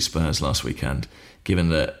beat Spurs last weekend, given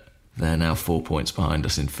that they're now 4 points behind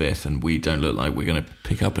us in fifth, and we don't look like we're going to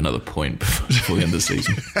pick up another point before the end of the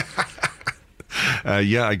season?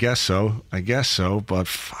 Yeah, I guess so, but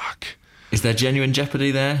fuck. Is there genuine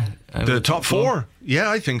jeopardy there? The top four? Yeah,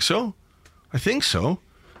 I think so. I think so.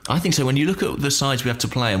 When you look at the sides we have to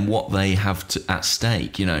play and what they have at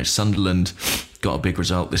stake, Sunderland got a big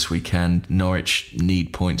result this weekend. Norwich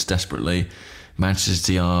need points desperately. Manchester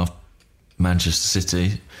City are Manchester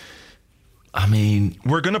City. I mean,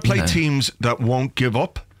 we're going to play teams that won't give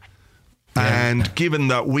up. Yeah. And given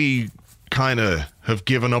that we kind of have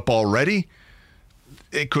given up already,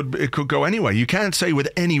 it could go anyway. You can't say with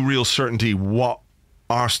any real certainty what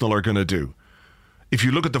Arsenal are going to do. If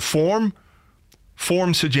you look at the form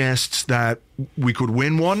suggests that we could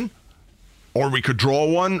win one, or we could draw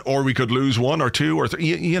one, or we could lose one or two or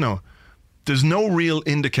three. There's no real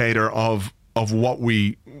indicator of what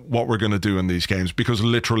we're going to do in these games, because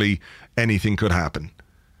literally anything could happen.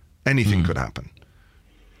 Anything could happen.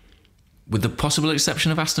 With the possible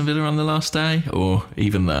exception of Aston Villa on the last day, or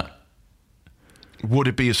even that? Would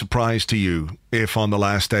it be a surprise to you if on the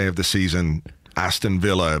last day of the season Aston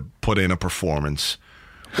Villa put in a performance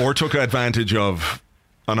or took advantage of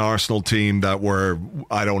an Arsenal team that were,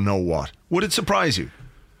 I don't know what? Would it surprise you?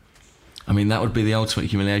 I mean, that would be the ultimate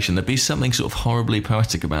humiliation. There'd be something sort of horribly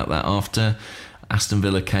poetic about that. After Aston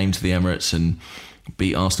Villa came to the Emirates and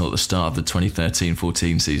beat Arsenal at the start of the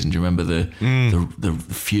 2013-14 season, do you remember the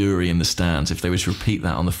fury in the stands? If they were to repeat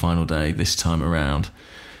that on the final day this time around,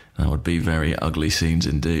 That would be very ugly scenes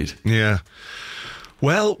indeed. Yeah.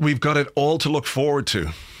 Well, we've got it all to look forward to.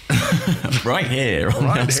 Right here on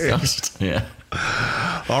Right Housecast. Yeah.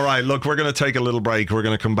 All right, look, we're going to take a little break. We're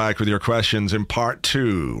going to come back with your questions in part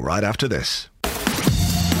 2 right after this.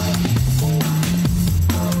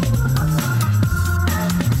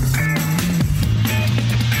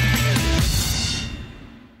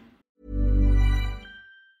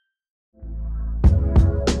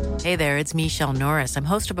 Hey there, it's Michelle Norris. I'm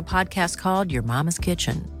host of a podcast called Your Mama's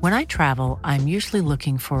Kitchen. When I travel, I'm usually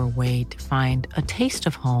looking for a way to find a taste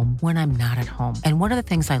of home when I'm not at home. And one of the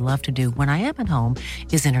things I love to do when I am at home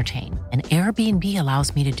is entertain. And Airbnb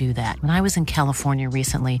allows me to do that. When I was in California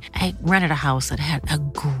recently, I rented a house that had a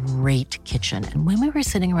great kitchen. And when we were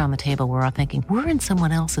sitting around the table, we were all thinking, we're in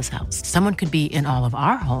someone else's house. Someone could be in all of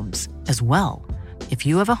our homes as well. If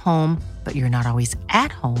you have a home, but you're not always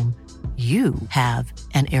at home, you have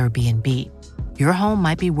an Airbnb. Your home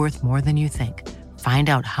might be worth more than you think. Find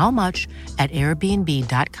out how much at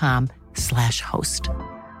airbnb.com/host.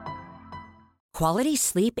 Quality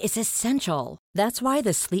sleep is essential. That's why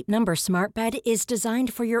the Sleep Number Smart Bed is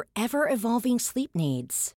designed for your ever-evolving sleep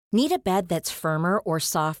needs. Need a bed that's firmer or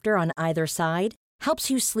softer on either side?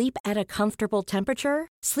 Helps you sleep at a comfortable temperature?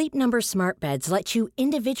 Sleep Number Smart Beds let you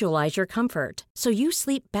individualize your comfort, so you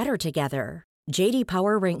sleep better together. J.D.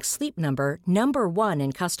 Power ranks Sleep Number number 1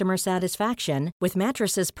 in customer satisfaction with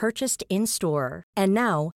mattresses purchased in-store. And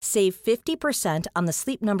now, save 50% on the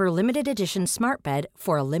Sleep Number Limited Edition Smart Bed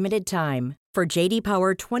for a limited time. For J.D.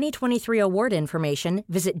 Power 2023 award information,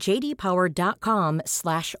 visit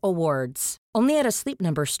jdpower.com/awards. Only at a Sleep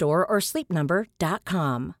Number store or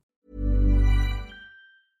sleepnumber.com.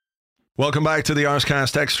 Welcome back to the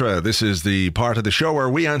Arscast Extra. This is the part of the show where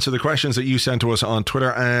we answer the questions that you sent to us on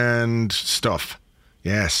Twitter and stuff.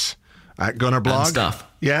 Yes. At Gunnerblog. And stuff.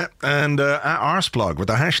 Yeah. And at Arsblog with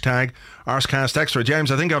the hashtag Arscast Extra.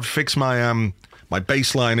 James, I think I've fixed my my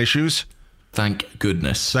baseline issues. Thank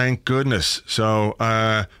goodness. Thank goodness. So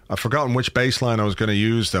I've forgotten which baseline I was going to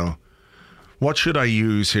use, though. What should I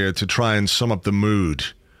use here to try and sum up the mood?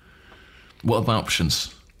 What are my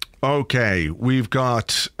options? Okay, we've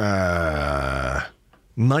got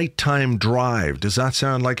Nighttime Drive. Does that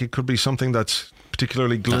sound like it could be something that's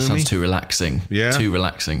particularly gloomy? That sounds too relaxing. Yeah? Too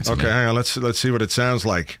relaxing to me. Okay, hang on. Let's see what it sounds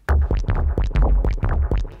like.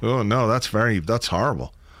 Oh, no, that's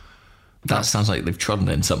horrible. That sounds like they've trodden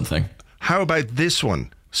in something. How about this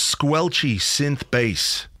one? Squelchy synth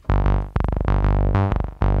bass.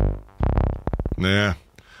 Yeah,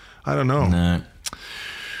 I don't know. No.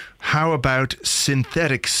 How about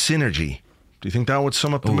Synthetic Synergy? Do you think that would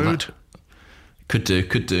sum up the mood? Could do.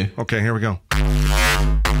 Okay, here we go.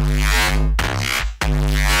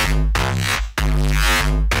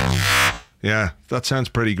 Yeah, that sounds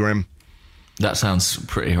pretty grim. That sounds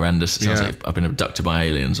pretty horrendous. It sounds like I've been abducted by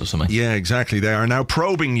aliens or something. Yeah, exactly. They are now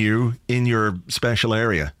probing you in your special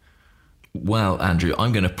area. Well, Andrew,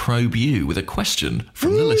 I'm going to probe you with a question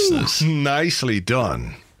from the listeners. Nicely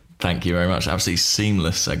done. Thank you very much. Absolutely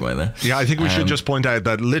seamless segue there. Yeah, I think we should just point out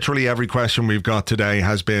that literally every question we've got today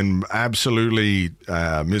has been absolutely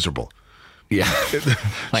miserable. Yeah.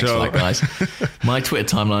 Thanks for that, guys. My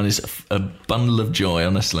Twitter timeline is a bundle of joy,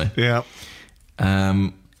 honestly. Yeah.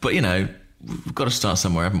 But, you know, we've got to start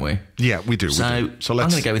somewhere, haven't we? Yeah, we do. So I'm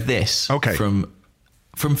going to go with this. Okay. From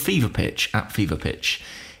Fever Pitch, at Fever Pitch.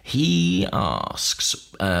 He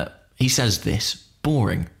asks, he says this: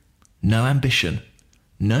 boring, no ambition,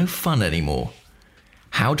 no fun anymore.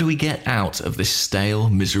 How do we get out of this stale,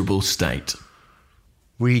 miserable state?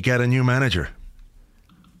 We get a new manager.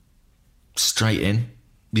 Straight in.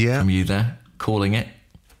 Yeah. From you there, calling it.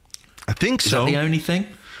 I think so. Is that the only thing?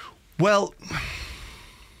 Well,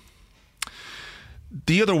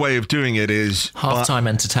 the other way of doing it is halftime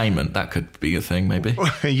entertainment. That could be a thing, maybe.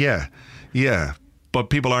 Yeah. But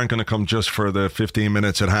people aren't going to come just for the 15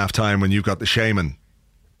 minutes at halftime when you've got the Shaman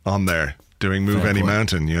on there doing Move Any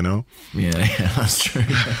Mountain, you know? Yeah, that's true.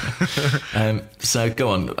 So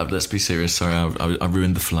go on, let's be serious. Sorry, I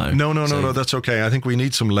ruined the flow. No, that's okay. I think we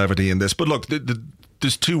need some levity in this. But look,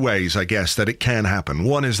 there's two ways, I guess, that it can happen.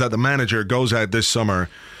 One is that the manager goes out this summer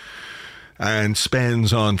and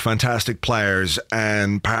spends on fantastic players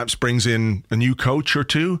and perhaps brings in a new coach or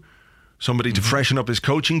two, somebody to freshen up his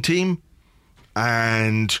coaching team.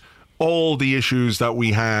 And all the issues that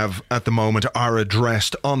we have at the moment are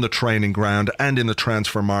addressed on the training ground and in the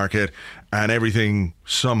transfer market, and everything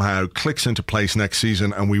somehow clicks into place next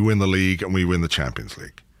season and we win the league and we win the Champions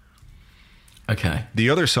League. Okay. The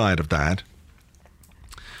other side of that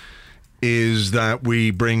is that we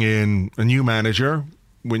bring in a new manager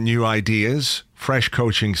with new ideas, fresh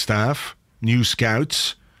coaching staff, new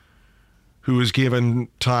scouts, who is given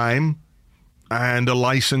time and a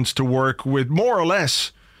license to work with more or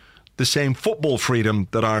less the same football freedom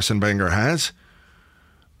that Arsene Wenger has,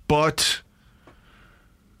 but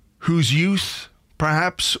whose youth,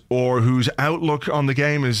 perhaps, or whose outlook on the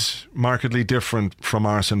game is markedly different from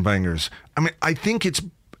Arsene Wenger's. I mean, I think it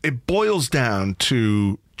boils down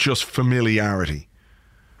to just familiarity.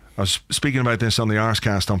 I was speaking about this on the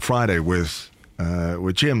Arscast on Friday with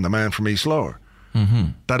Jim, the man from East Lower.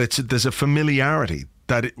 That there's a familiarity.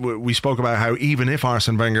 That we spoke about how even if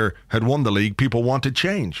Arsene Wenger had won the league, people wanted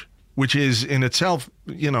change, which is in itself,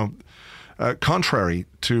 contrary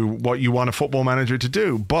to what you want a football manager to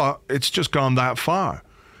do. But it's just gone that far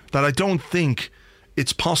that I don't think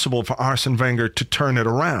it's possible for Arsene Wenger to turn it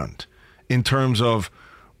around in terms of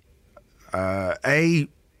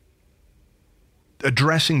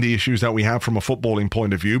addressing the issues that we have from a footballing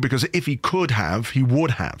point of view, because if he could have, he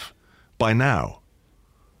would have by now.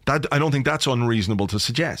 I don't think that's unreasonable to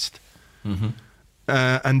suggest.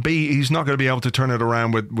 And B, he's not going to be able to turn it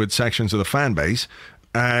around with sections of the fan base.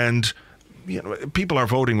 And people are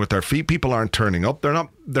voting with their feet. People aren't turning up.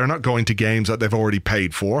 They're not going to games that they've already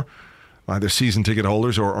paid for, either season ticket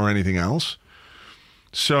holders or anything else.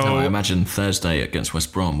 So I imagine Thursday against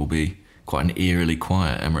West Brom will be quite an eerily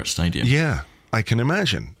quiet Emirates Stadium. Yeah, I can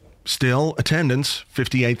imagine. Still, attendance,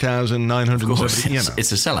 58,970.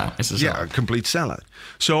 It's a sellout. It's a sellout. Yeah, a complete sellout.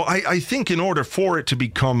 So I think in order for it to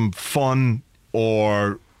become fun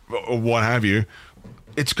or what have you,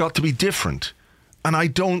 it's got to be different. And I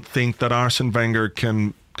don't think that Arsene Wenger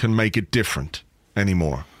can make it different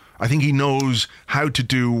anymore. I think he knows how to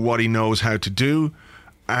do what he knows how to do.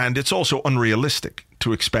 And it's also unrealistic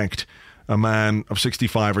to expect a man of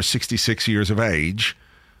 65 or 66 years of age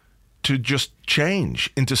to just change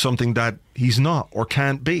into something that he's not or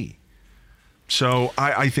can't be. So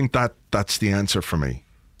I think that's the answer for me.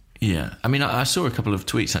 Yeah. I mean, I saw a couple of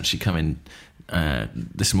tweets actually come in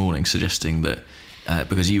this morning suggesting that,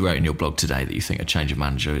 because you wrote in your blog today that you think a change of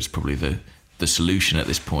manager is probably the solution at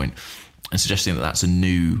this point, and suggesting that that's a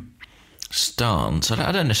new stance.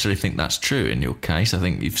 I don't necessarily think that's true in your case. I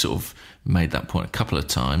think you've sort of made that point a couple of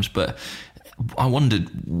times, but I wondered,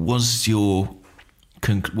 was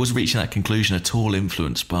reaching that conclusion at all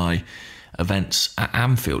influenced by events at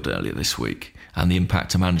Anfield earlier this week and the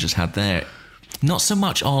impact a manager's had there? Not so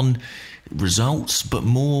much on results, but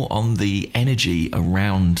more on the energy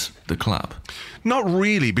around the club. Not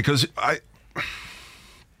really, because I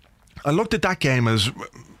looked at that game as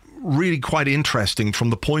really quite interesting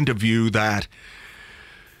from the point of view that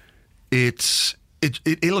it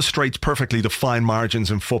illustrates perfectly the fine margins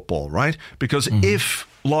in football, right? Because if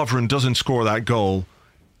Lovren doesn't score that goal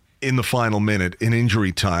in the final minute in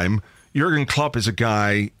injury time, Jurgen Klopp is a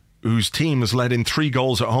guy whose team has let in 3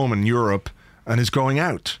 goals at home in Europe and is going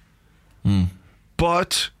out.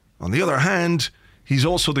 But on the other hand, he's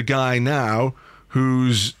also the guy now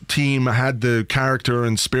whose team had the character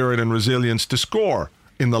and spirit and resilience to score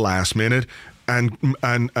in the last minute and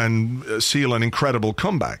seal an incredible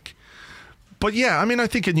comeback. But yeah, I mean, I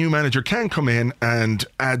think a new manager can come in and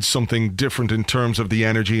add something different in terms of the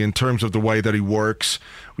energy, in terms of the way that he works.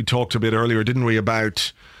 We talked a bit earlier, didn't we,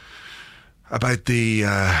 about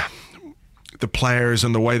the players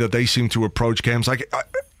and the way that they seem to approach games. Like,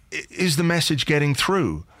 is the message getting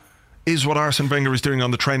through? Is what Arsene Wenger is doing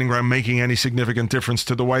on the training ground making any significant difference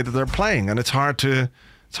to the way that they're playing? And it's hard to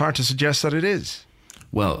suggest that it is.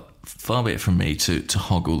 Well, far be it from me to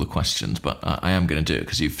hog all the questions, but I am going to do it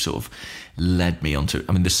because you've sort of led me onto it.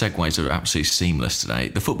 I mean, the segues are absolutely seamless today.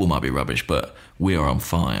 The football might be rubbish, but we are on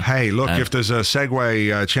fire. Hey, look, if there's a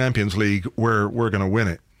Segway Champions League, we're going to win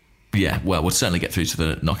it. Yeah, well, we'll certainly get through to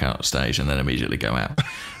the knockout stage and then immediately go out.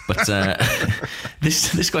 But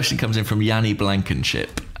this question comes in from Yanni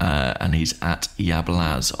Blankenship, and he's at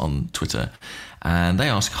Yablaz on Twitter. And they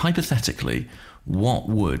ask, hypothetically, what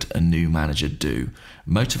would a new manager do?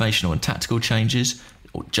 Motivational and tactical changes,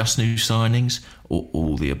 or just new signings, or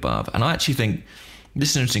all the above? And I actually think this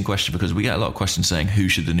is an interesting question because we get a lot of questions saying who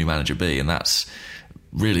should the new manager be, and that's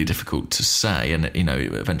really difficult to say. And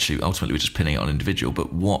ultimately we're just pinning it on individual.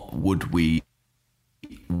 But what would we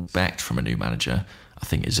expect from a new manager, I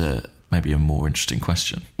think, is maybe a more interesting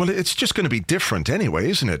question. Well, it's just going to be different anyway,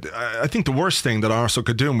 isn't it? I think the worst thing that Arsenal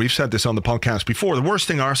could do, and we've said this on the podcast before, the worst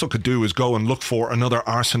thing Arsenal could do is go and look for another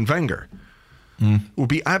Arsene Wenger. It would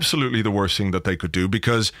be absolutely the worst thing that they could do,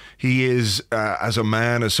 because he is, as a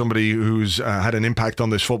man, as somebody who's had an impact on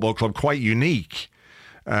this football club, quite unique.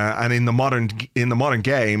 And in the modern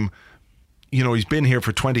game, you know, he's been here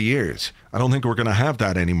for 20 years. I don't think we're going to have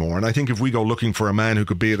that anymore. And I think if we go looking for a man who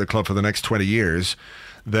could be at the club for the next 20 years,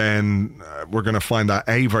 then we're going to find that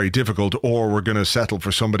very difficult, or we're going to settle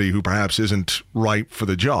for somebody who perhaps isn't right for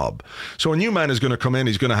the job. So a new man is going to come in,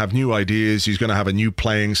 he's going to have new ideas, he's going to have a new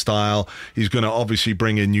playing style, he's going to obviously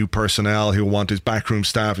bring in new personnel, he'll want his backroom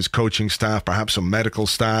staff, his coaching staff, perhaps some medical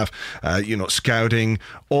staff, scouting,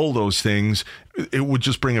 all those things. It would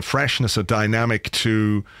just bring a freshness, a dynamic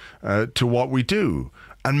to what we do,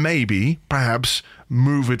 and maybe perhaps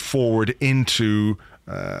move it forward into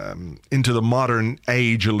the modern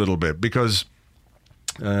age a little bit, because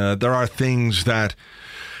there are things that,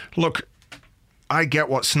 look, I get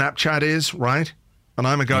what Snapchat is, right? And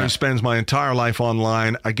I'm a guy who spends my entire life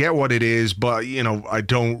online. I get what it is, but, I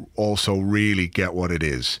don't also really get what it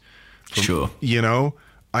is. Sure.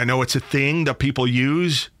 I know it's a thing that people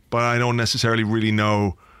use, but I don't necessarily really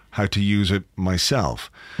know how to use it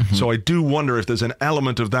myself. Mm-hmm. So I do wonder if there's an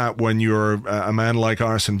element of that when you're a man like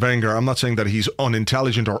Arsene Wenger. I'm not saying that he's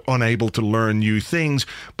unintelligent or unable to learn new things,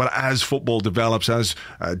 but as football develops, as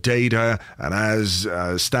data and as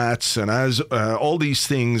stats and as all these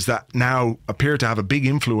things that now appear to have a big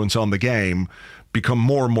influence on the game become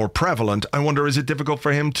more and more prevalent, I wonder, is it difficult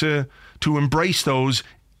for him to embrace those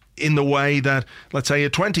in the way that, let's say, a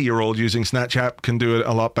 20-year-old using Snapchat can do it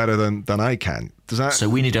a lot better than I can? So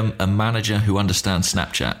we need a manager who understands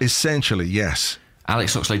Snapchat? Essentially, yes.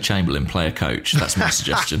 Alex Oxlade-Chamberlain, player coach. That's my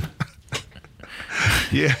suggestion.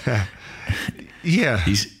 Yeah.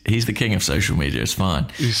 He's the king of social media. It's fine.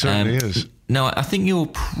 He certainly is. No, I think you're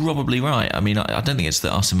probably right. I mean, I don't think it's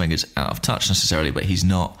that Arsene Wenger's out of touch necessarily, but he's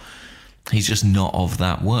just not of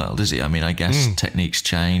that world, is he? I mean, I guess techniques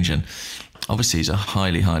change, and obviously he's a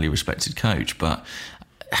highly, highly respected coach, but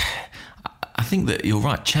I think that you're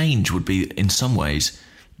right. Change would be, in some ways,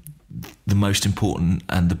 the most important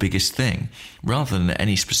and the biggest thing, rather than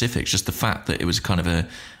any specifics. Just the fact that it was kind of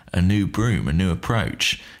a new broom, a new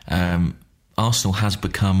approach. Arsenal has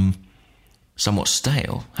become somewhat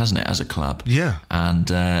stale, hasn't it, as a club? Yeah.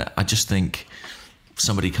 And I just think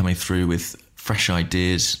somebody coming through with fresh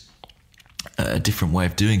ideas, a different way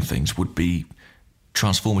of doing things would be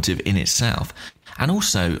transformative in itself. And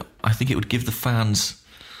also, I think it would give the fans...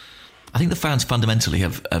 I think the fans fundamentally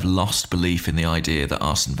have lost belief in the idea that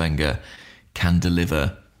Arsene Wenger can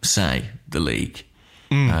deliver, say, the league,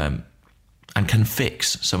 and can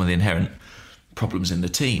fix some of the inherent problems in the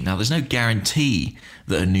team. Now, there's no guarantee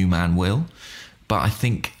that a new man will, but I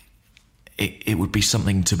think it would be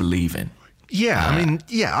something to believe in. Yeah,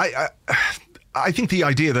 I think the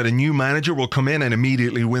idea that a new manager will come in and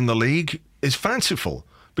immediately win the league is fanciful,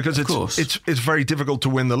 because it's very difficult to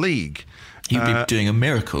win the league. He'd be doing a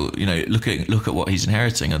miracle, look at what he's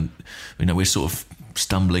inheriting, and we're sort of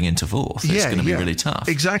stumbling into fourth. It's going to be really tough.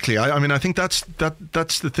 Exactly. I think that's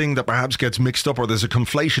the thing that perhaps gets mixed up, or there's a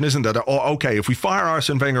conflation, isn't it? Okay, if we fire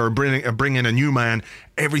Arsene Wenger and bring in a new man,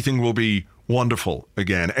 everything will be wonderful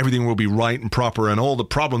again. Everything will be right and proper, and all the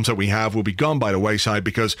problems that we have will be gone by the wayside,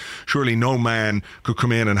 because surely no man could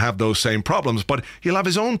come in and have those same problems. But he'll have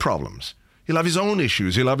his own problems. He'll have his own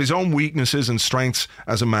issues. He'll have his own weaknesses and strengths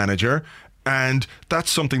as a manager. And that's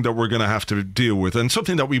something that we're going to have to deal with, and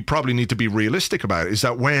something that we probably need to be realistic about is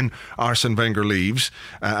that when Arsene Wenger leaves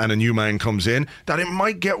and a new man comes in, that it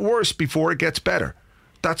might get worse before it gets better.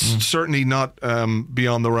 That's certainly not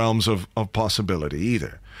beyond the realms of possibility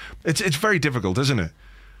either. It's very difficult, isn't it?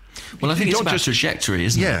 Well, I think it's about trajectory,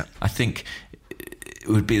 isn't it? I think it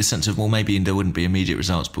would be the sense of, well, maybe there wouldn't be immediate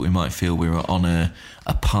results, but we might feel we were on a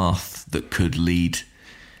path that could lead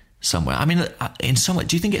somewhere. I mean, in some way,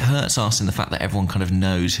 do you think it hurts us in the fact that everyone kind of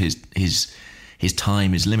knows his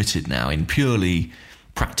time is limited now in purely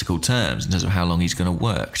practical terms in terms of how long he's going to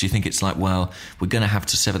work? Do you think it's like, well, we're going to have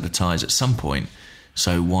to sever the ties at some point,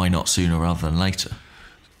 so why not sooner rather than later?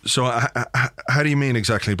 So how do you mean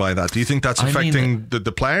exactly by that? Do you think that's affecting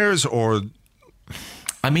the players, or...?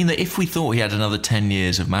 I mean that if we thought he had another 10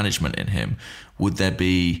 years of management in him, would there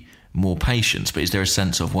be more patience? But is there a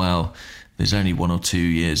sense of, well, there's only 1 or 2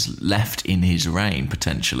 years left in his reign,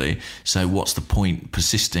 potentially, so what's the point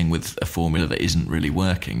persisting with a formula that isn't really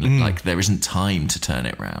working? Like, there isn't time to turn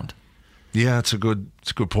it round. Yeah, it's a good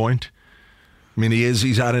point. I mean,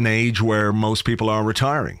 he's at an age where most people are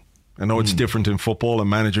retiring. I know it's different in football, and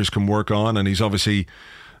managers can work on, and he's obviously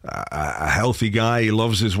a healthy guy. He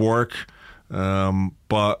loves his work,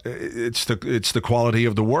 but it's the quality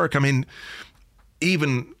of the work. I mean,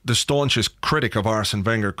 even the staunchest critic of Arsene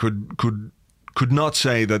Wenger could not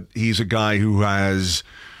say that he's a guy who has,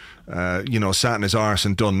 sat in his arse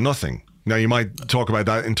and done nothing. Now, you might talk about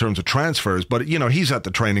that in terms of transfers, but, he's at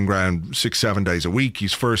the training ground 6-7 days a week.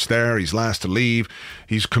 He's first there. He's last to leave.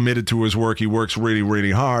 He's committed to his work. He works really,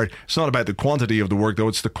 really hard. It's not about the quantity of the work, though.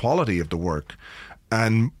 It's the quality of the work.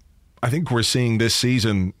 And I think we're seeing this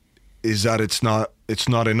season is that it's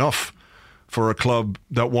not enough for a club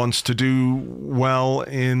that wants to do well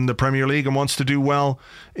in the Premier League and wants to do well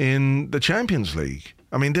in the Champions League.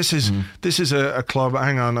 I mean, this is a club.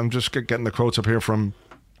 Hang on, I'm just getting the quotes up here from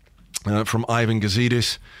Ivan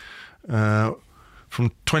Gazidis from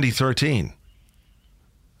 2013.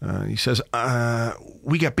 He says,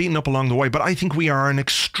 "We get beaten up along the way, but I think we are an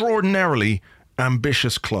extraordinarily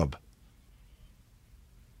ambitious club."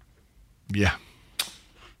 Yeah.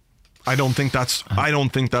 I don't think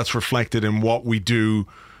that's reflected in what we do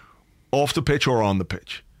off the pitch or on the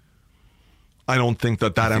pitch. I don't think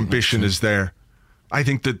that ambition is there. I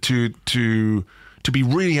think that to be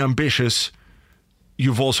really ambitious,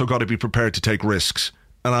 you've also got to be prepared to take risks.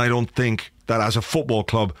 And I don't think that as a football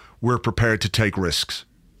club, we're prepared to take risks.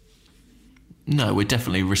 No, we're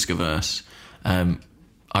definitely risk averse.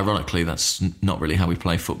 Ironically, that's not really how we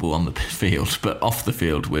play football on the field, but off the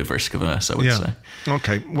field, we're risk averse, I would say.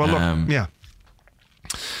 Okay. Well, look, yeah.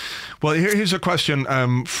 Well, here's a question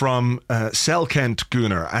from Selkent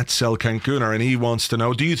Gunnar, at Selkent Gunnar, and he wants to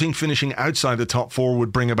know, do you think finishing outside the top four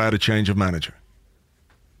would bring about a change of manager?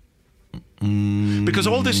 Because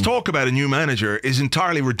all this talk about a new manager is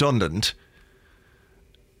entirely redundant.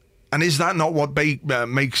 And is that not what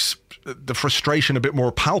makes the frustration a bit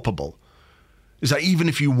more palpable? Is that even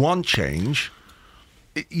if you want change,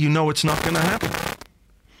 you know it's not going to happen?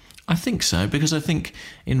 I think so, because I think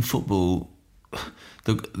in football,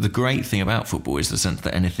 the great thing about football is the sense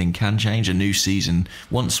that anything can change. A new season,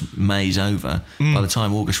 once May's over, by the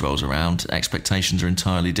time August rolls around, expectations are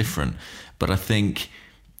entirely different. But I think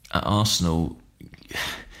at Arsenal,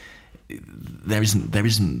 there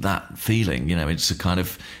isn't that feeling. You know, it's a kind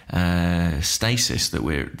of stasis that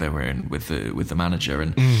we're in with the manager,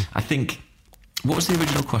 and I think. What was the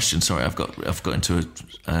original question? Sorry, I've got into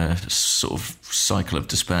a sort of cycle of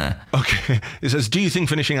despair. Okay, it says, do you think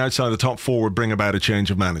finishing outside the top four would bring about a change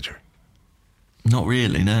of manager? Not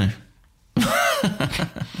really, no.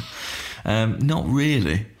 Not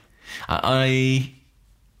really. I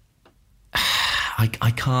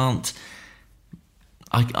can't.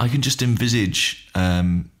 I can just envisage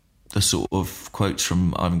the sort of quotes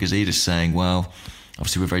from Ivan Gazidis saying, "Well,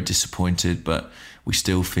 obviously we're very disappointed, but we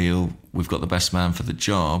still feel we've got the best man for the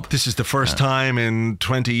job. This is the first time in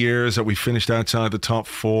 20 years that we finished outside the top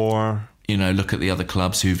four. You know, look at the other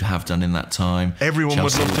clubs who have done in that time. Everyone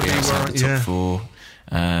Chelsea would love to be outside the top yeah. four.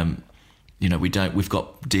 You know, we've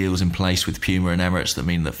got deals in place with Puma and Emirates that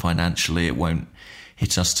mean that financially it won't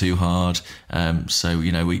hit us too hard. So,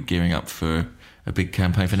 you know, we're gearing up for a big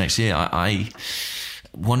campaign for next year. I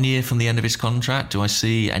 1 year from the end of his contract, do I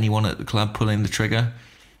see anyone at the club pulling the trigger?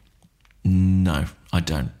 No, I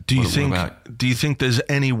don't. Do you think there's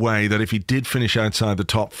any way that if he did finish outside the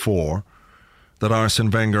top four, that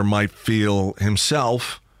Arsene Wenger might feel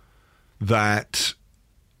himself that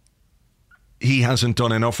he hasn't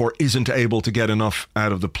done enough or isn't able to get enough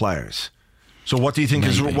out of the players? So what do you think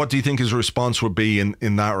his response would be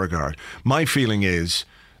in that regard? My feeling is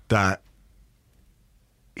that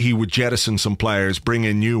he would jettison some players, bring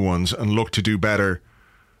in new ones, and look to do better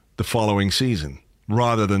the following season,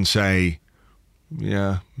 rather than say,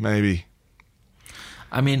 yeah, maybe.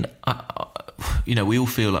 I mean, you know, we all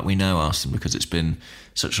feel like we know Arsene because it's been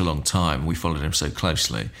such a long time. We followed him so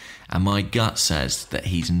closely. And my gut says that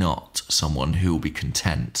he's not someone who will be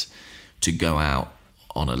content to go out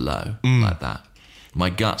on a low like that. My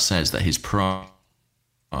gut says that his pride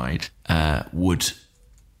would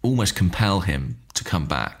almost compel him to come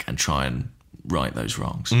back and try and right those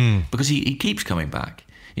wrongs. Because he keeps coming back.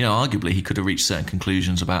 You know, arguably he could have reached certain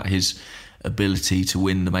conclusions about his ability to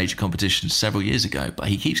win the major competitions several years ago, but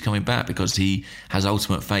he keeps coming back because he has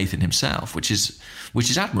ultimate faith in himself, which is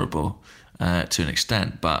admirable to an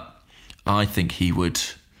extent. But I think he would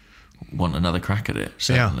want another crack at it,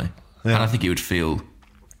 certainly. Yeah. And I think he would feel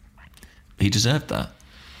he deserved that.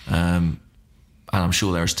 And I'm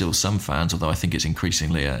sure there are still some fans, although I think it's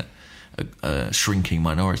increasingly a shrinking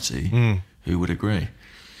minority who would agree.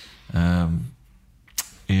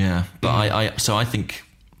 Yeah, but I think,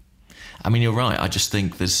 I mean, you're right. I just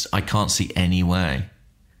think I can't see any way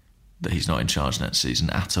that he's not in charge next season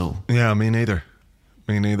at all. Yeah, me neither.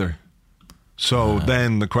 So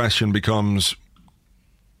then the question becomes,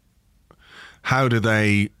 how do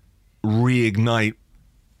they reignite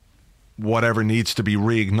whatever needs to be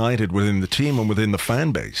reignited within the team and within the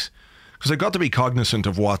fan base? Because they've got to be cognizant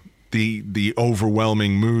of what the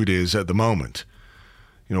overwhelming mood is at the moment.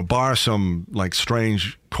 You know, bar some like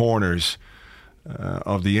strange corners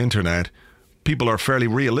of the internet, people are fairly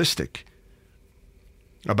realistic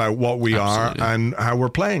about what we Absolutely. are and how we're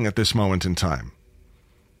playing at this moment in time.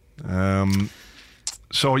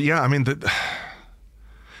 So, yeah, I mean,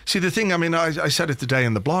 see, the thing, I mean, I said it today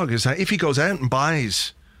in the blog, is that if he goes out and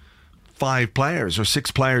buys 5 players or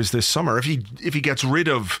 6 players this summer, if he gets rid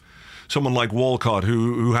of someone like Walcott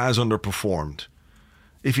who has underperformed,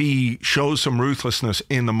 if he shows some ruthlessness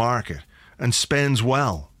in the market and spends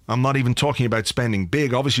well, I'm not even talking about spending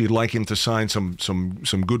big. Obviously, you'd like him to sign some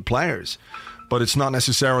good players, but it's not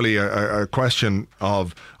necessarily a question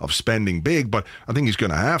of spending big. But I think he's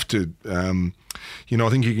going to have to. I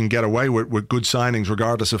think you can get away with good signings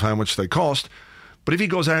regardless of how much they cost. But if he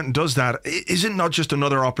goes out and does that, is it not just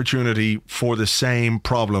another opportunity for the same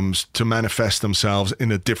problems to manifest themselves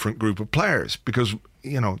in a different group of players? Because,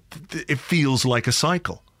 it feels like a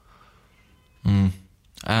cycle.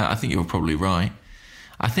 I think you're probably right.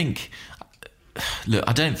 I think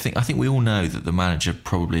we all know that the manager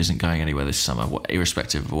probably isn't going anywhere this summer,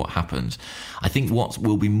 irrespective of what happens. I think what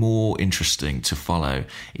will be more interesting to follow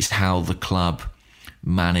is how the club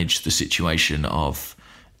manage the situation of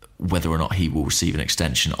whether or not he will receive an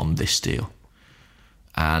extension on this deal.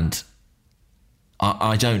 And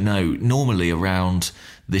I don't know. Normally around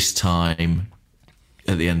this time,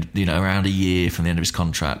 at the end, around a year from the end of his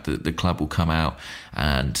contract, the club will come out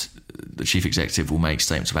and the chief executive will make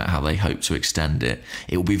statements about how they hope to extend it.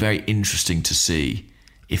 It will be very interesting to see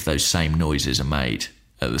if those same noises are made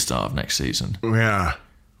at the start of next season. Yeah.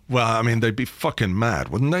 Well, I mean, they'd be fucking mad,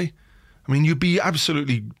 wouldn't they? I mean, you'd be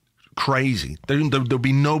absolutely crazy. There'll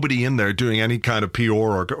be nobody in there doing any kind of PR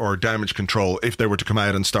or damage control if they were to come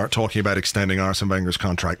out and start talking about extending Arsene Wenger's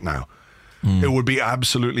contract now. It would be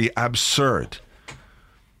absolutely absurd.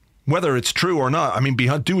 Whether it's true or not, I mean,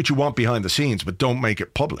 do what you want behind the scenes, but don't make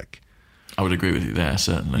it public. I would agree with you there,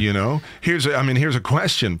 certainly. Here's a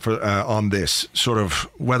question for on this, sort of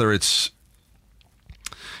whether it's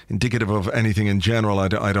indicative of anything in general. I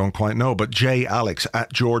don't quite know. But J. Alex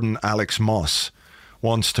at Jordan Alex Moss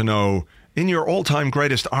wants to know, in your all-time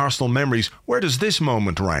greatest Arsenal memories, where does this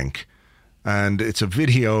moment rank? And it's a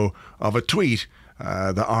video of a tweet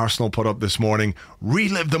that Arsenal put up this morning.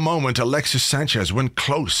 Relive the moment Alexis Sanchez went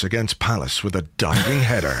close against Palace with a diving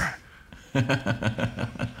header.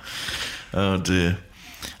 Oh dear.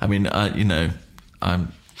 I mean,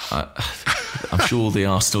 I'm sure the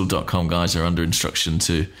Arsenal.com guys are under instruction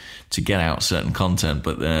to get out certain content,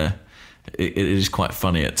 but it is quite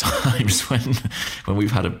funny at times when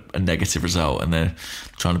we've had a negative result and they're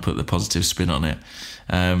trying to put the positive spin on it.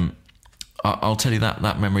 I'll tell you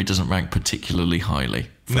that memory doesn't rank particularly highly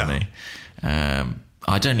for me.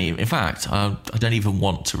 I don't even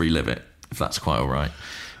want to relive it, if that's quite all right.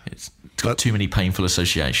 It's got too many painful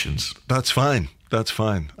associations. That's fine.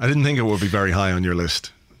 I didn't think it would be very high on your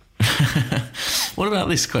list. What about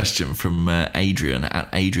this question from Adrian at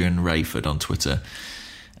Adrian Rayford on Twitter?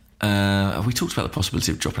 We talked about the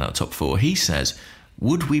possibility of dropping out the top 4. He says,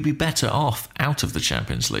 would we be better off out of the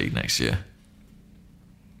Champions League next year?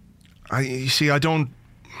 I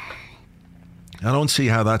don't see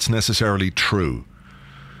how that's necessarily true.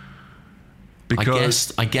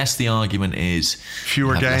 Because I guess the argument is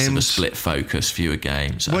fewer games, less of a split focus, fewer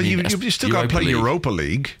games. Well, you've still got to play Europa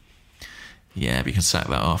League. Yeah, but you can sack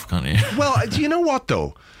that off, can't you? Well, do you know what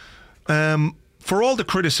though? For all the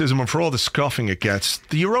criticism and for all the scoffing it gets,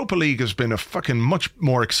 the Europa League has been a fucking much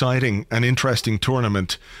more exciting and interesting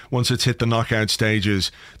tournament once it's hit the knockout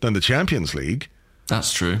stages than the Champions League.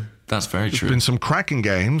 That's true. That's very true. There's been some cracking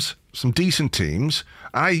games, some decent teams.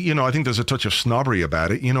 I think there's a touch of snobbery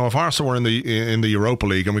about it. If Arsenal were in the Europa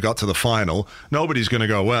League and we got to the final, nobody's going to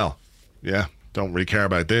go, well, yeah, don't really care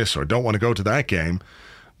about this or don't want to go to that game.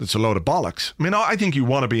 It's a load of bollocks. I mean, I think you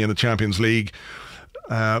want to be in the Champions League.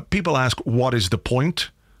 People ask, what is the point?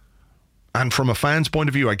 And from a fan's point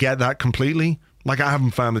of view, I get that completely. Like, I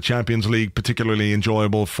haven't found the Champions League particularly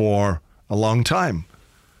enjoyable for a long time.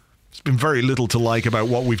 There's been very little to like about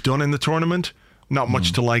what we've done in the tournament. Not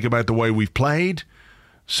much to like about the way we've played.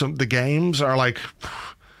 The games are like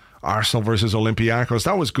Arsenal versus Olympiacos.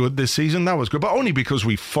 That was good this season. That was good. But only because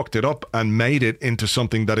we fucked it up and made it into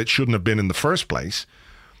something that it shouldn't have been in the first place.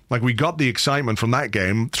 Like, we got the excitement from that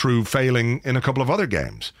game through failing in a couple of other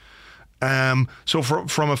games. So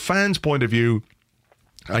from a fan's point of view,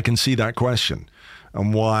 I can see that question.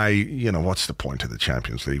 And why, what's the point of the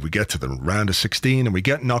Champions League? We get to the round of 16 and we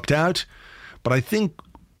get knocked out. But I think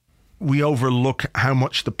we overlook how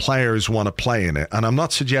much the players want to play in it. And I'm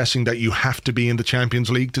not suggesting that you have to be in the Champions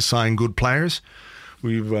League to sign good players.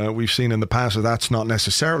 We've seen in the past that that's not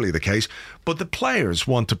necessarily the case. But the players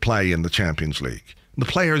want to play in the Champions League. The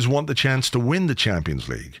players want the chance to win the Champions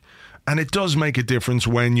League. And it does make a difference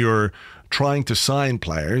when you're trying to sign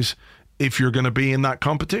players if you're going to be in that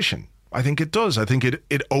competition. I think it does. I think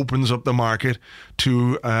it opens up the market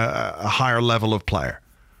to a higher level of player.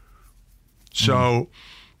 So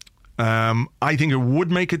I think it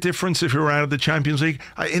would make a difference if you were out of the Champions League.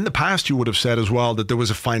 In the past, you would have said as well that there was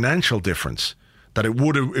a financial difference, that it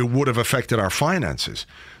would have affected our finances.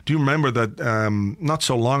 Do you remember that not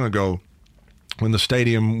so long ago, when the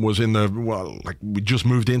stadium was we just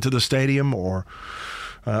moved into the stadium, or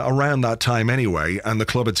around that time anyway, and the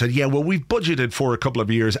club had said, yeah, well, we've budgeted for a couple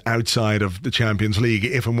of years outside of the Champions League.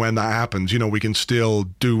 If and when that happens, we can still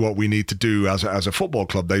do what we need to do as a football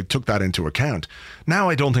club. They took that into account. Now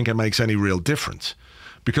I don't think it makes any real difference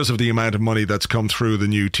because of the amount of money that's come through the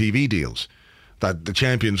new TV deals, that the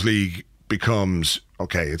Champions League becomes,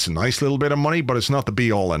 okay, it's a nice little bit of money, but it's not the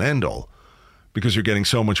be-all and end-all, because you're getting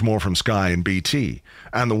so much more from Sky and BT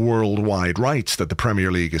and the worldwide rights that the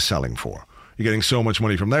Premier League is selling for. You're getting so much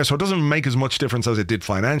money from there. So it doesn't make as much difference as it did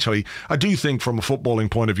financially. I do think from a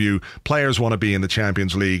footballing point of view, players want to be in the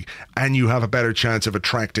Champions League, and you have a better chance of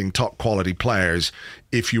attracting top quality players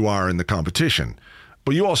if you are in the competition.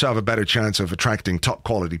 But you also have a better chance of attracting top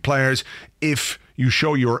quality players if you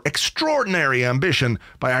show your extraordinary ambition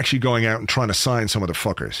by actually going out and trying to sign some of the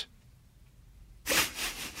fuckers.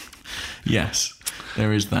 Yes,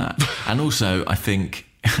 there is that. And also, I think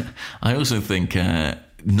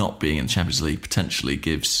not being in the Champions League potentially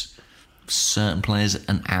gives certain players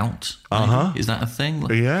an out. Is that a thing?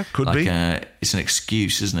 Yeah, could be. It's an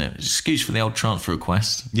excuse, isn't it? It's an excuse for the old transfer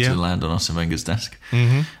request to land on Arsene Wenger's desk.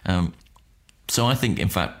 So I think, in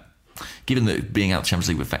fact, given that being out of the Champions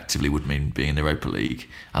League effectively would mean being in the Europa League,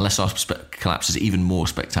 unless our collapse is even more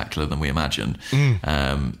spectacular than we imagine,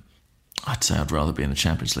 I'd say I'd rather be in the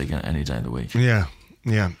Champions League any day of the week. Yeah.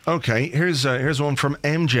 Okay, here's one from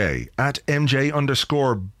MJ at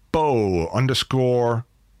MJ_Bo__.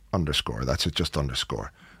 That's it, just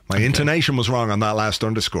underscore. My intonation was wrong on that last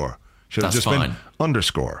underscore. Should have just been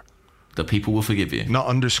underscore. The people will forgive you. Not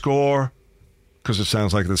underscore, because it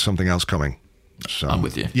sounds like there's something else coming. So, I'm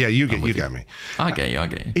with you. Yeah, you get me. I get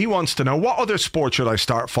you. He wants to know, what other sport should I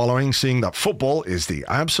start following, seeing that football is the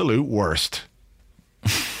absolute worst?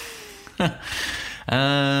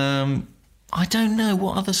 I don't know.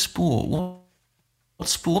 What other sport? What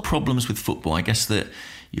sport problems with football? I guess that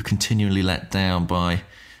you're continually let down by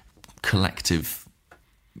collective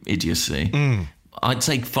idiocy. I'd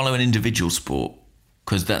say follow an individual sport,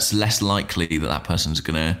 because that's less likely that person's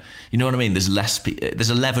going to... You know what I mean? There's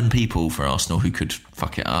 11 people for Arsenal who could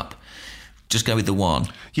fuck it up. Just go with the one.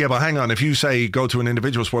 Yeah, but hang on. If you say go to an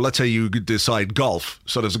individual sport, let's say you decide golf.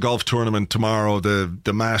 So there's a golf tournament tomorrow.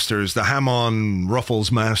 The Masters, the Hamon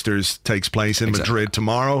Ruffles Masters takes place in Madrid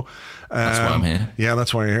tomorrow. That's why I'm here. Yeah,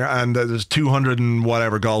 that's why you're here. And there's 200 and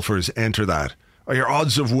whatever golfers enter that. Are your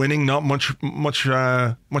odds of winning not much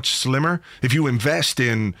slimmer? If you invest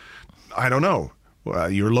in, I don't know,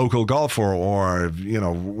 your local golfer, or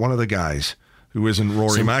one of the guys who isn't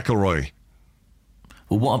Rory McIlroy.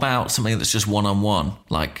 Well, what about something that's just one-on-one,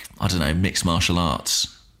 like, I don't know, mixed martial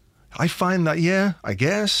arts? I find that, yeah, I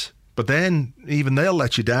guess. But then even they'll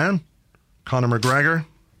let you down. Conor McGregor.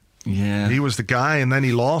 Yeah. He was the guy, and then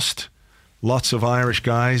he lost. Lots of Irish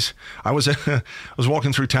guys. I was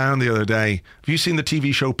walking through town the other day. Have you seen the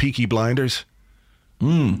TV show Peaky Blinders?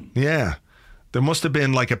 Yeah. There must have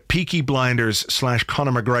been like a Peaky Blinders /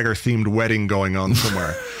 Conor McGregor themed wedding going on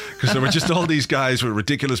somewhere, because there were just all these guys with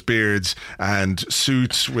ridiculous beards and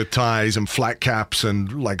suits with ties and flat caps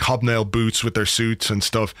and like hobnail boots with their suits and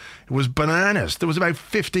stuff. It was bananas. There was about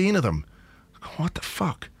 15 of them. What the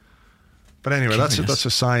fuck? But anyway, that's a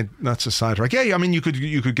side track. Yeah, I mean, you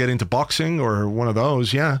could get into boxing or one of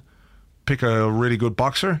those. Yeah, pick a really good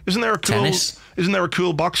boxer. Isn't there a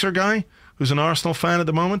cool boxer guy who's an Arsenal fan at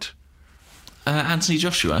the moment? Anthony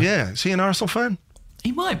Joshua. Yeah, is he an Arsenal fan?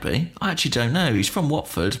 He might be. I actually don't know. He's from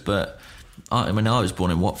Watford, but I was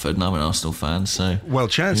born in Watford and I'm an Arsenal fan, so... Well,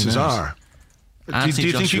 chances are. Do you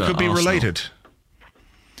think you could be related?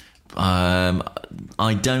 I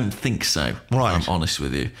don't think so. Right. If I'm honest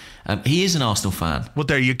with you. He is an Arsenal fan. Well,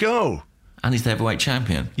 there you go. And he's the heavyweight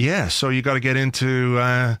champion. Yeah, so you got to get into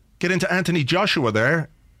Anthony Joshua there.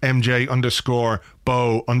 MJ_Bo_.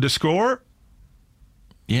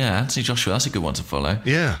 Yeah, Anthony Joshua, that's a good one to follow.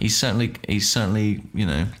 Yeah. He's certainly, Hey,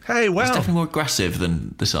 well, he's definitely more aggressive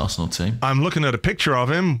than this Arsenal team. I'm looking at a picture of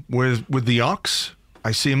him with the Ox.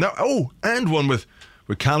 I see him there. Oh, and one with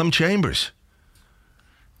Callum Chambers.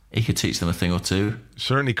 He could teach them a thing or two.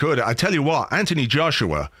 Certainly could. I tell you what, Anthony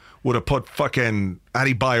Joshua would have put fucking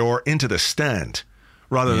Adebayor into the stand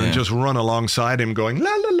rather than just run alongside him going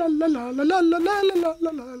la la la la la la la la la la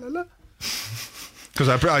la la la. Because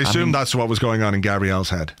I assume that's what was going on in Gabriel's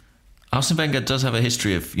head. Arsene Wenger does have a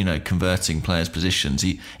history of, converting players' positions.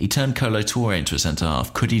 He turned Kolo Touré into a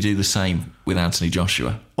centre-half. Could he do the same with Anthony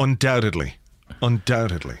Joshua? Undoubtedly. We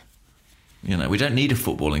don't need a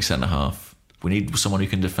footballing centre-half. We need someone who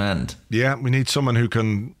can defend. Yeah, we need someone who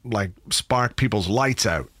can, spark people's lights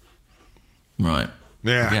out. Right.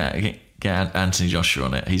 Yeah. Get Anthony Joshua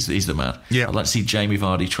on it. He's the man. Yeah. I'd like to see Jamie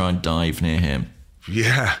Vardy try and dive near him.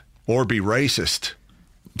 Yeah. Or be racist.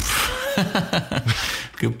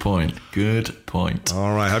 Good point.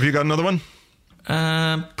 All right. Have you got another one?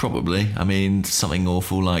 Probably. I mean, something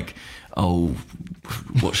awful like,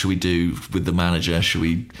 what should we do with the manager? Should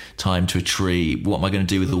we tie him to a tree? What am I going to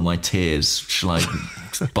do with all my tears? Shall I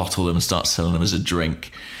bottle them and start selling them as a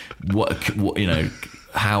drink? What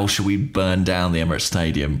how should we burn down the Emirates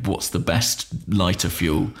Stadium? What's the best lighter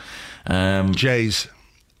fuel? Jays.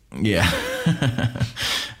 Yeah.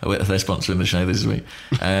 They're sponsoring the show this week.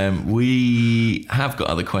 We have got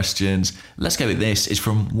other questions. Let's go with this. It's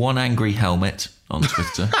from One Angry Helmet on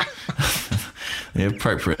Twitter. The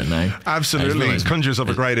appropriate name. Absolutely. It conjures up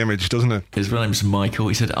a great image, doesn't it? His real name's Michael.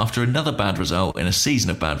 He said, after another bad result in a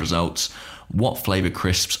season of bad results, what flavour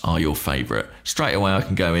crisps are your favourite? Straight away I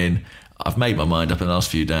can go in. I've made my mind up in the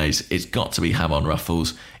last few days. It's got to be ham on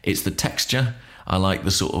ruffles. It's the texture. I like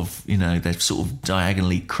the sort of, they're sort of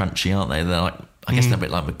diagonally crunchy, aren't they? They're like, I guess they're a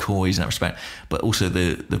bit like McCoy's in that respect, but also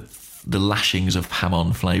the lashings of ham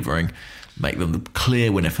on flavouring make them the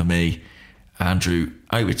clear winner for me. Andrew,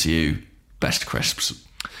 over to you. Best crisps.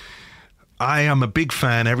 I am a big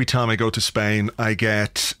fan. Every time I go to Spain, I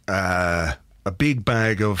get a big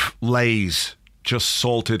bag of Lay's, just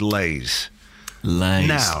salted Lay's.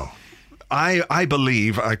 Now, I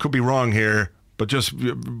believe, I could be wrong here, but just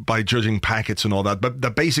by judging packets and all that,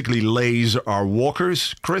 but basically Lay's are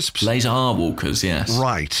Walker's crisps. Lay's are Walker's, yes.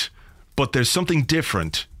 Right. But there's something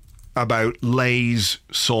different about Lay's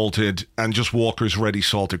salted and just Walker's ready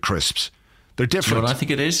salted crisps. They're different. Do you know what I think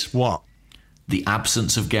it is? What? The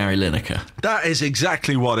absence of Gary Lineker. That is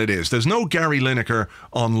exactly what it is. There's no Gary Lineker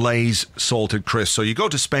on Lay's salted crisps. So you go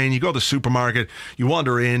to Spain, you go to the supermarket, you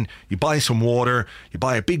wander in, you buy some water, you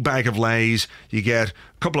buy a big bag of Lay's, you get a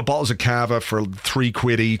couple of bottles of Cava for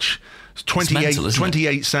 £3 each,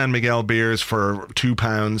 28 San Miguel beers for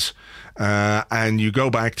 £2, and you go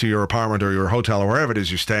back to your apartment or your hotel or wherever it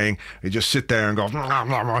is you're staying, you just sit there and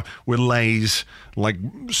go with Lay's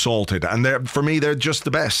salted, and for me they're just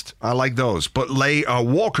the best. I like those. But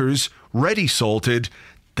Walker's ready salted,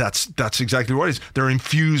 that's exactly what it is. They're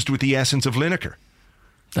infused with the essence of Lineker.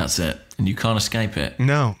 That's it, and you can't escape it.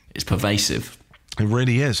 No, it's pervasive. It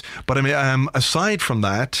really is. But I mean, aside from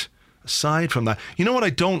that, you know what I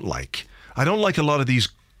don't like? I don't like a lot of these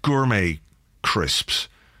gourmet crisps.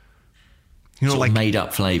 Sort of made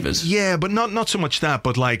up flavours. Yeah, but not so much that,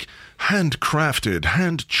 but like handcrafted,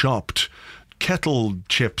 hand chopped kettle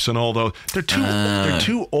chips and all those. They're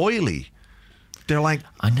too oily. They're like,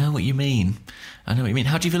 I know what you mean. How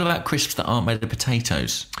do you feel about crisps that aren't made of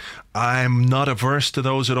potatoes? I'm not averse to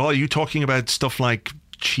those at all. Are you talking about stuff like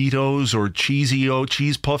Cheetos or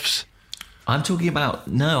cheese puffs? I'm talking about,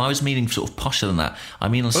 no, I was meaning sort of posher than that. I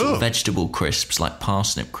mean sort of vegetable crisps like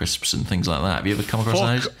parsnip crisps and things like that. Have you ever come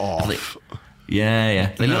across those? Off.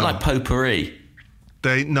 Yeah. They look like potpourri.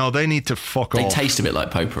 They need to fuck off. They taste a bit like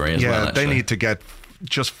potpourri as well, actually. They need to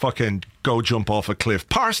just fucking go jump off a cliff.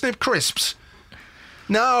 Parsnip crisps.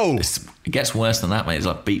 No. It gets worse than that, mate. It's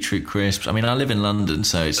like beetroot crisps. I mean, I live in London,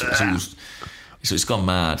 so it's gone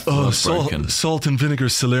mad. Salt and vinegar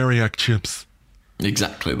celeriac chips.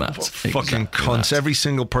 Exactly that. Fucking cunts. Every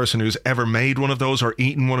single person who's ever made one of those or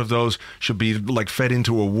eaten one of those should be fed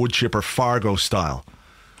into a wood chipper Fargo style.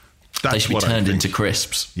 They should be turned into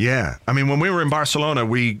crisps. Yeah. I mean, when we were in Barcelona,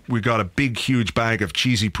 we got a big, huge bag of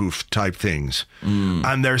cheesy poof type things.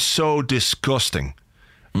 And they're so disgusting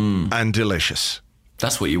and delicious.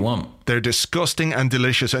 That's what you want. They're disgusting and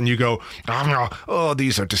delicious, and you go, oh,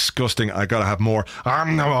 these are disgusting. I gotta have more.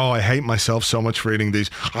 I hate myself so much for eating these.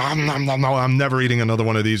 I'm never eating another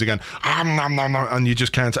one of these again. And you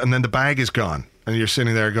just can't. And then the bag is gone, and you're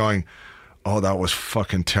sitting there going, oh, that was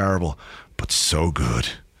fucking terrible, but so good.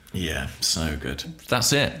 Yeah, so good.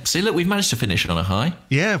 That's it. See, look, we've managed to finish on a high.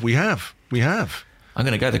 Yeah, we have. I'm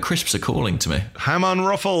going to go. The crisps are calling to me. Ham on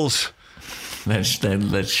ruffles. They're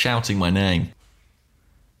shouting my name.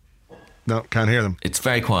 No, can't hear them. It's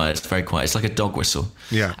very quiet. It's like a dog whistle.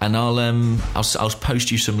 Yeah. And I'll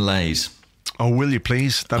post you some Lays. Oh, will you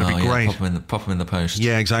please? That'd be great. Pop them in the post.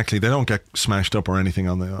 Yeah, exactly. They don't get smashed up or anything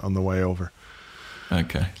on the way over.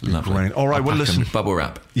 Okay, lovely. Great. All right, well, listen. Bubble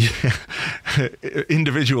wrap. Yeah,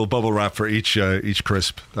 individual bubble wrap for each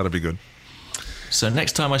crisp. That'd be good. So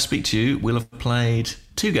next time I speak to you, we'll have played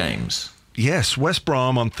 2 games. Yes, West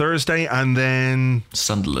Brom on Thursday and then...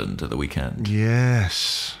 Sunderland at the weekend.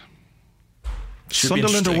 Yes. Should be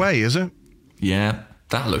Sunderland away, is it? Yeah,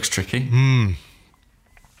 that looks tricky.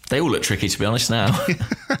 They all look tricky, to be honest, now.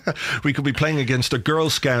 We could be playing against a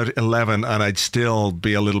Girl Scout 11 and I'd still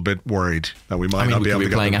be a little bit worried that we might not be able to get... we could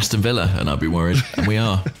be playing Aston Villa and I'd be worried, and we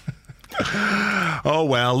are. Oh,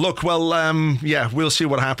 well, look, we'll see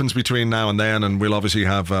what happens between now and then, and we'll obviously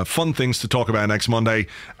have fun things to talk about next Monday.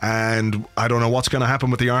 And I don't know what's going to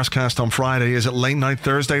happen with the Arsecast on Friday. Is it late night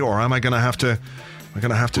Thursday, or am I going to have to...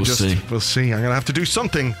 We'll see. We'll see. I'm going to have to do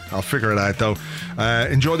something. I'll figure it out, though.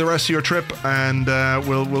 Enjoy the rest of your trip, and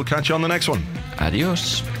we'll catch you on the next one.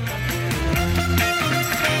 Adios.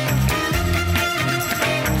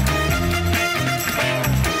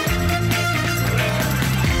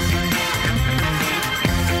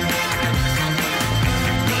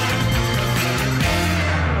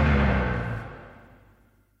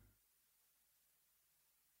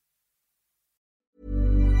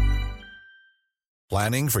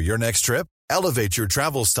 Planning for your next trip? Elevate your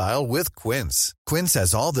travel style with Quince. Quince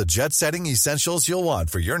has all the jet-setting essentials you'll want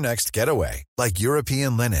for your next getaway, like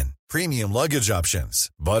European linen, premium luggage options,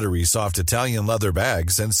 buttery soft Italian leather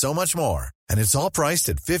bags, and so much more. And it's all priced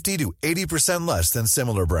at 50 to 80% less than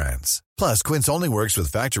similar brands. Plus, Quince only works with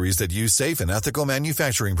factories that use safe and ethical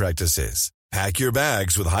manufacturing practices. Pack your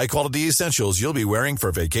bags with high-quality essentials you'll be wearing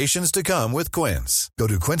for vacations to come with Quince. Go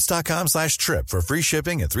to quince.com/trip for free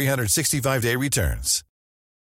shipping and 365-day returns.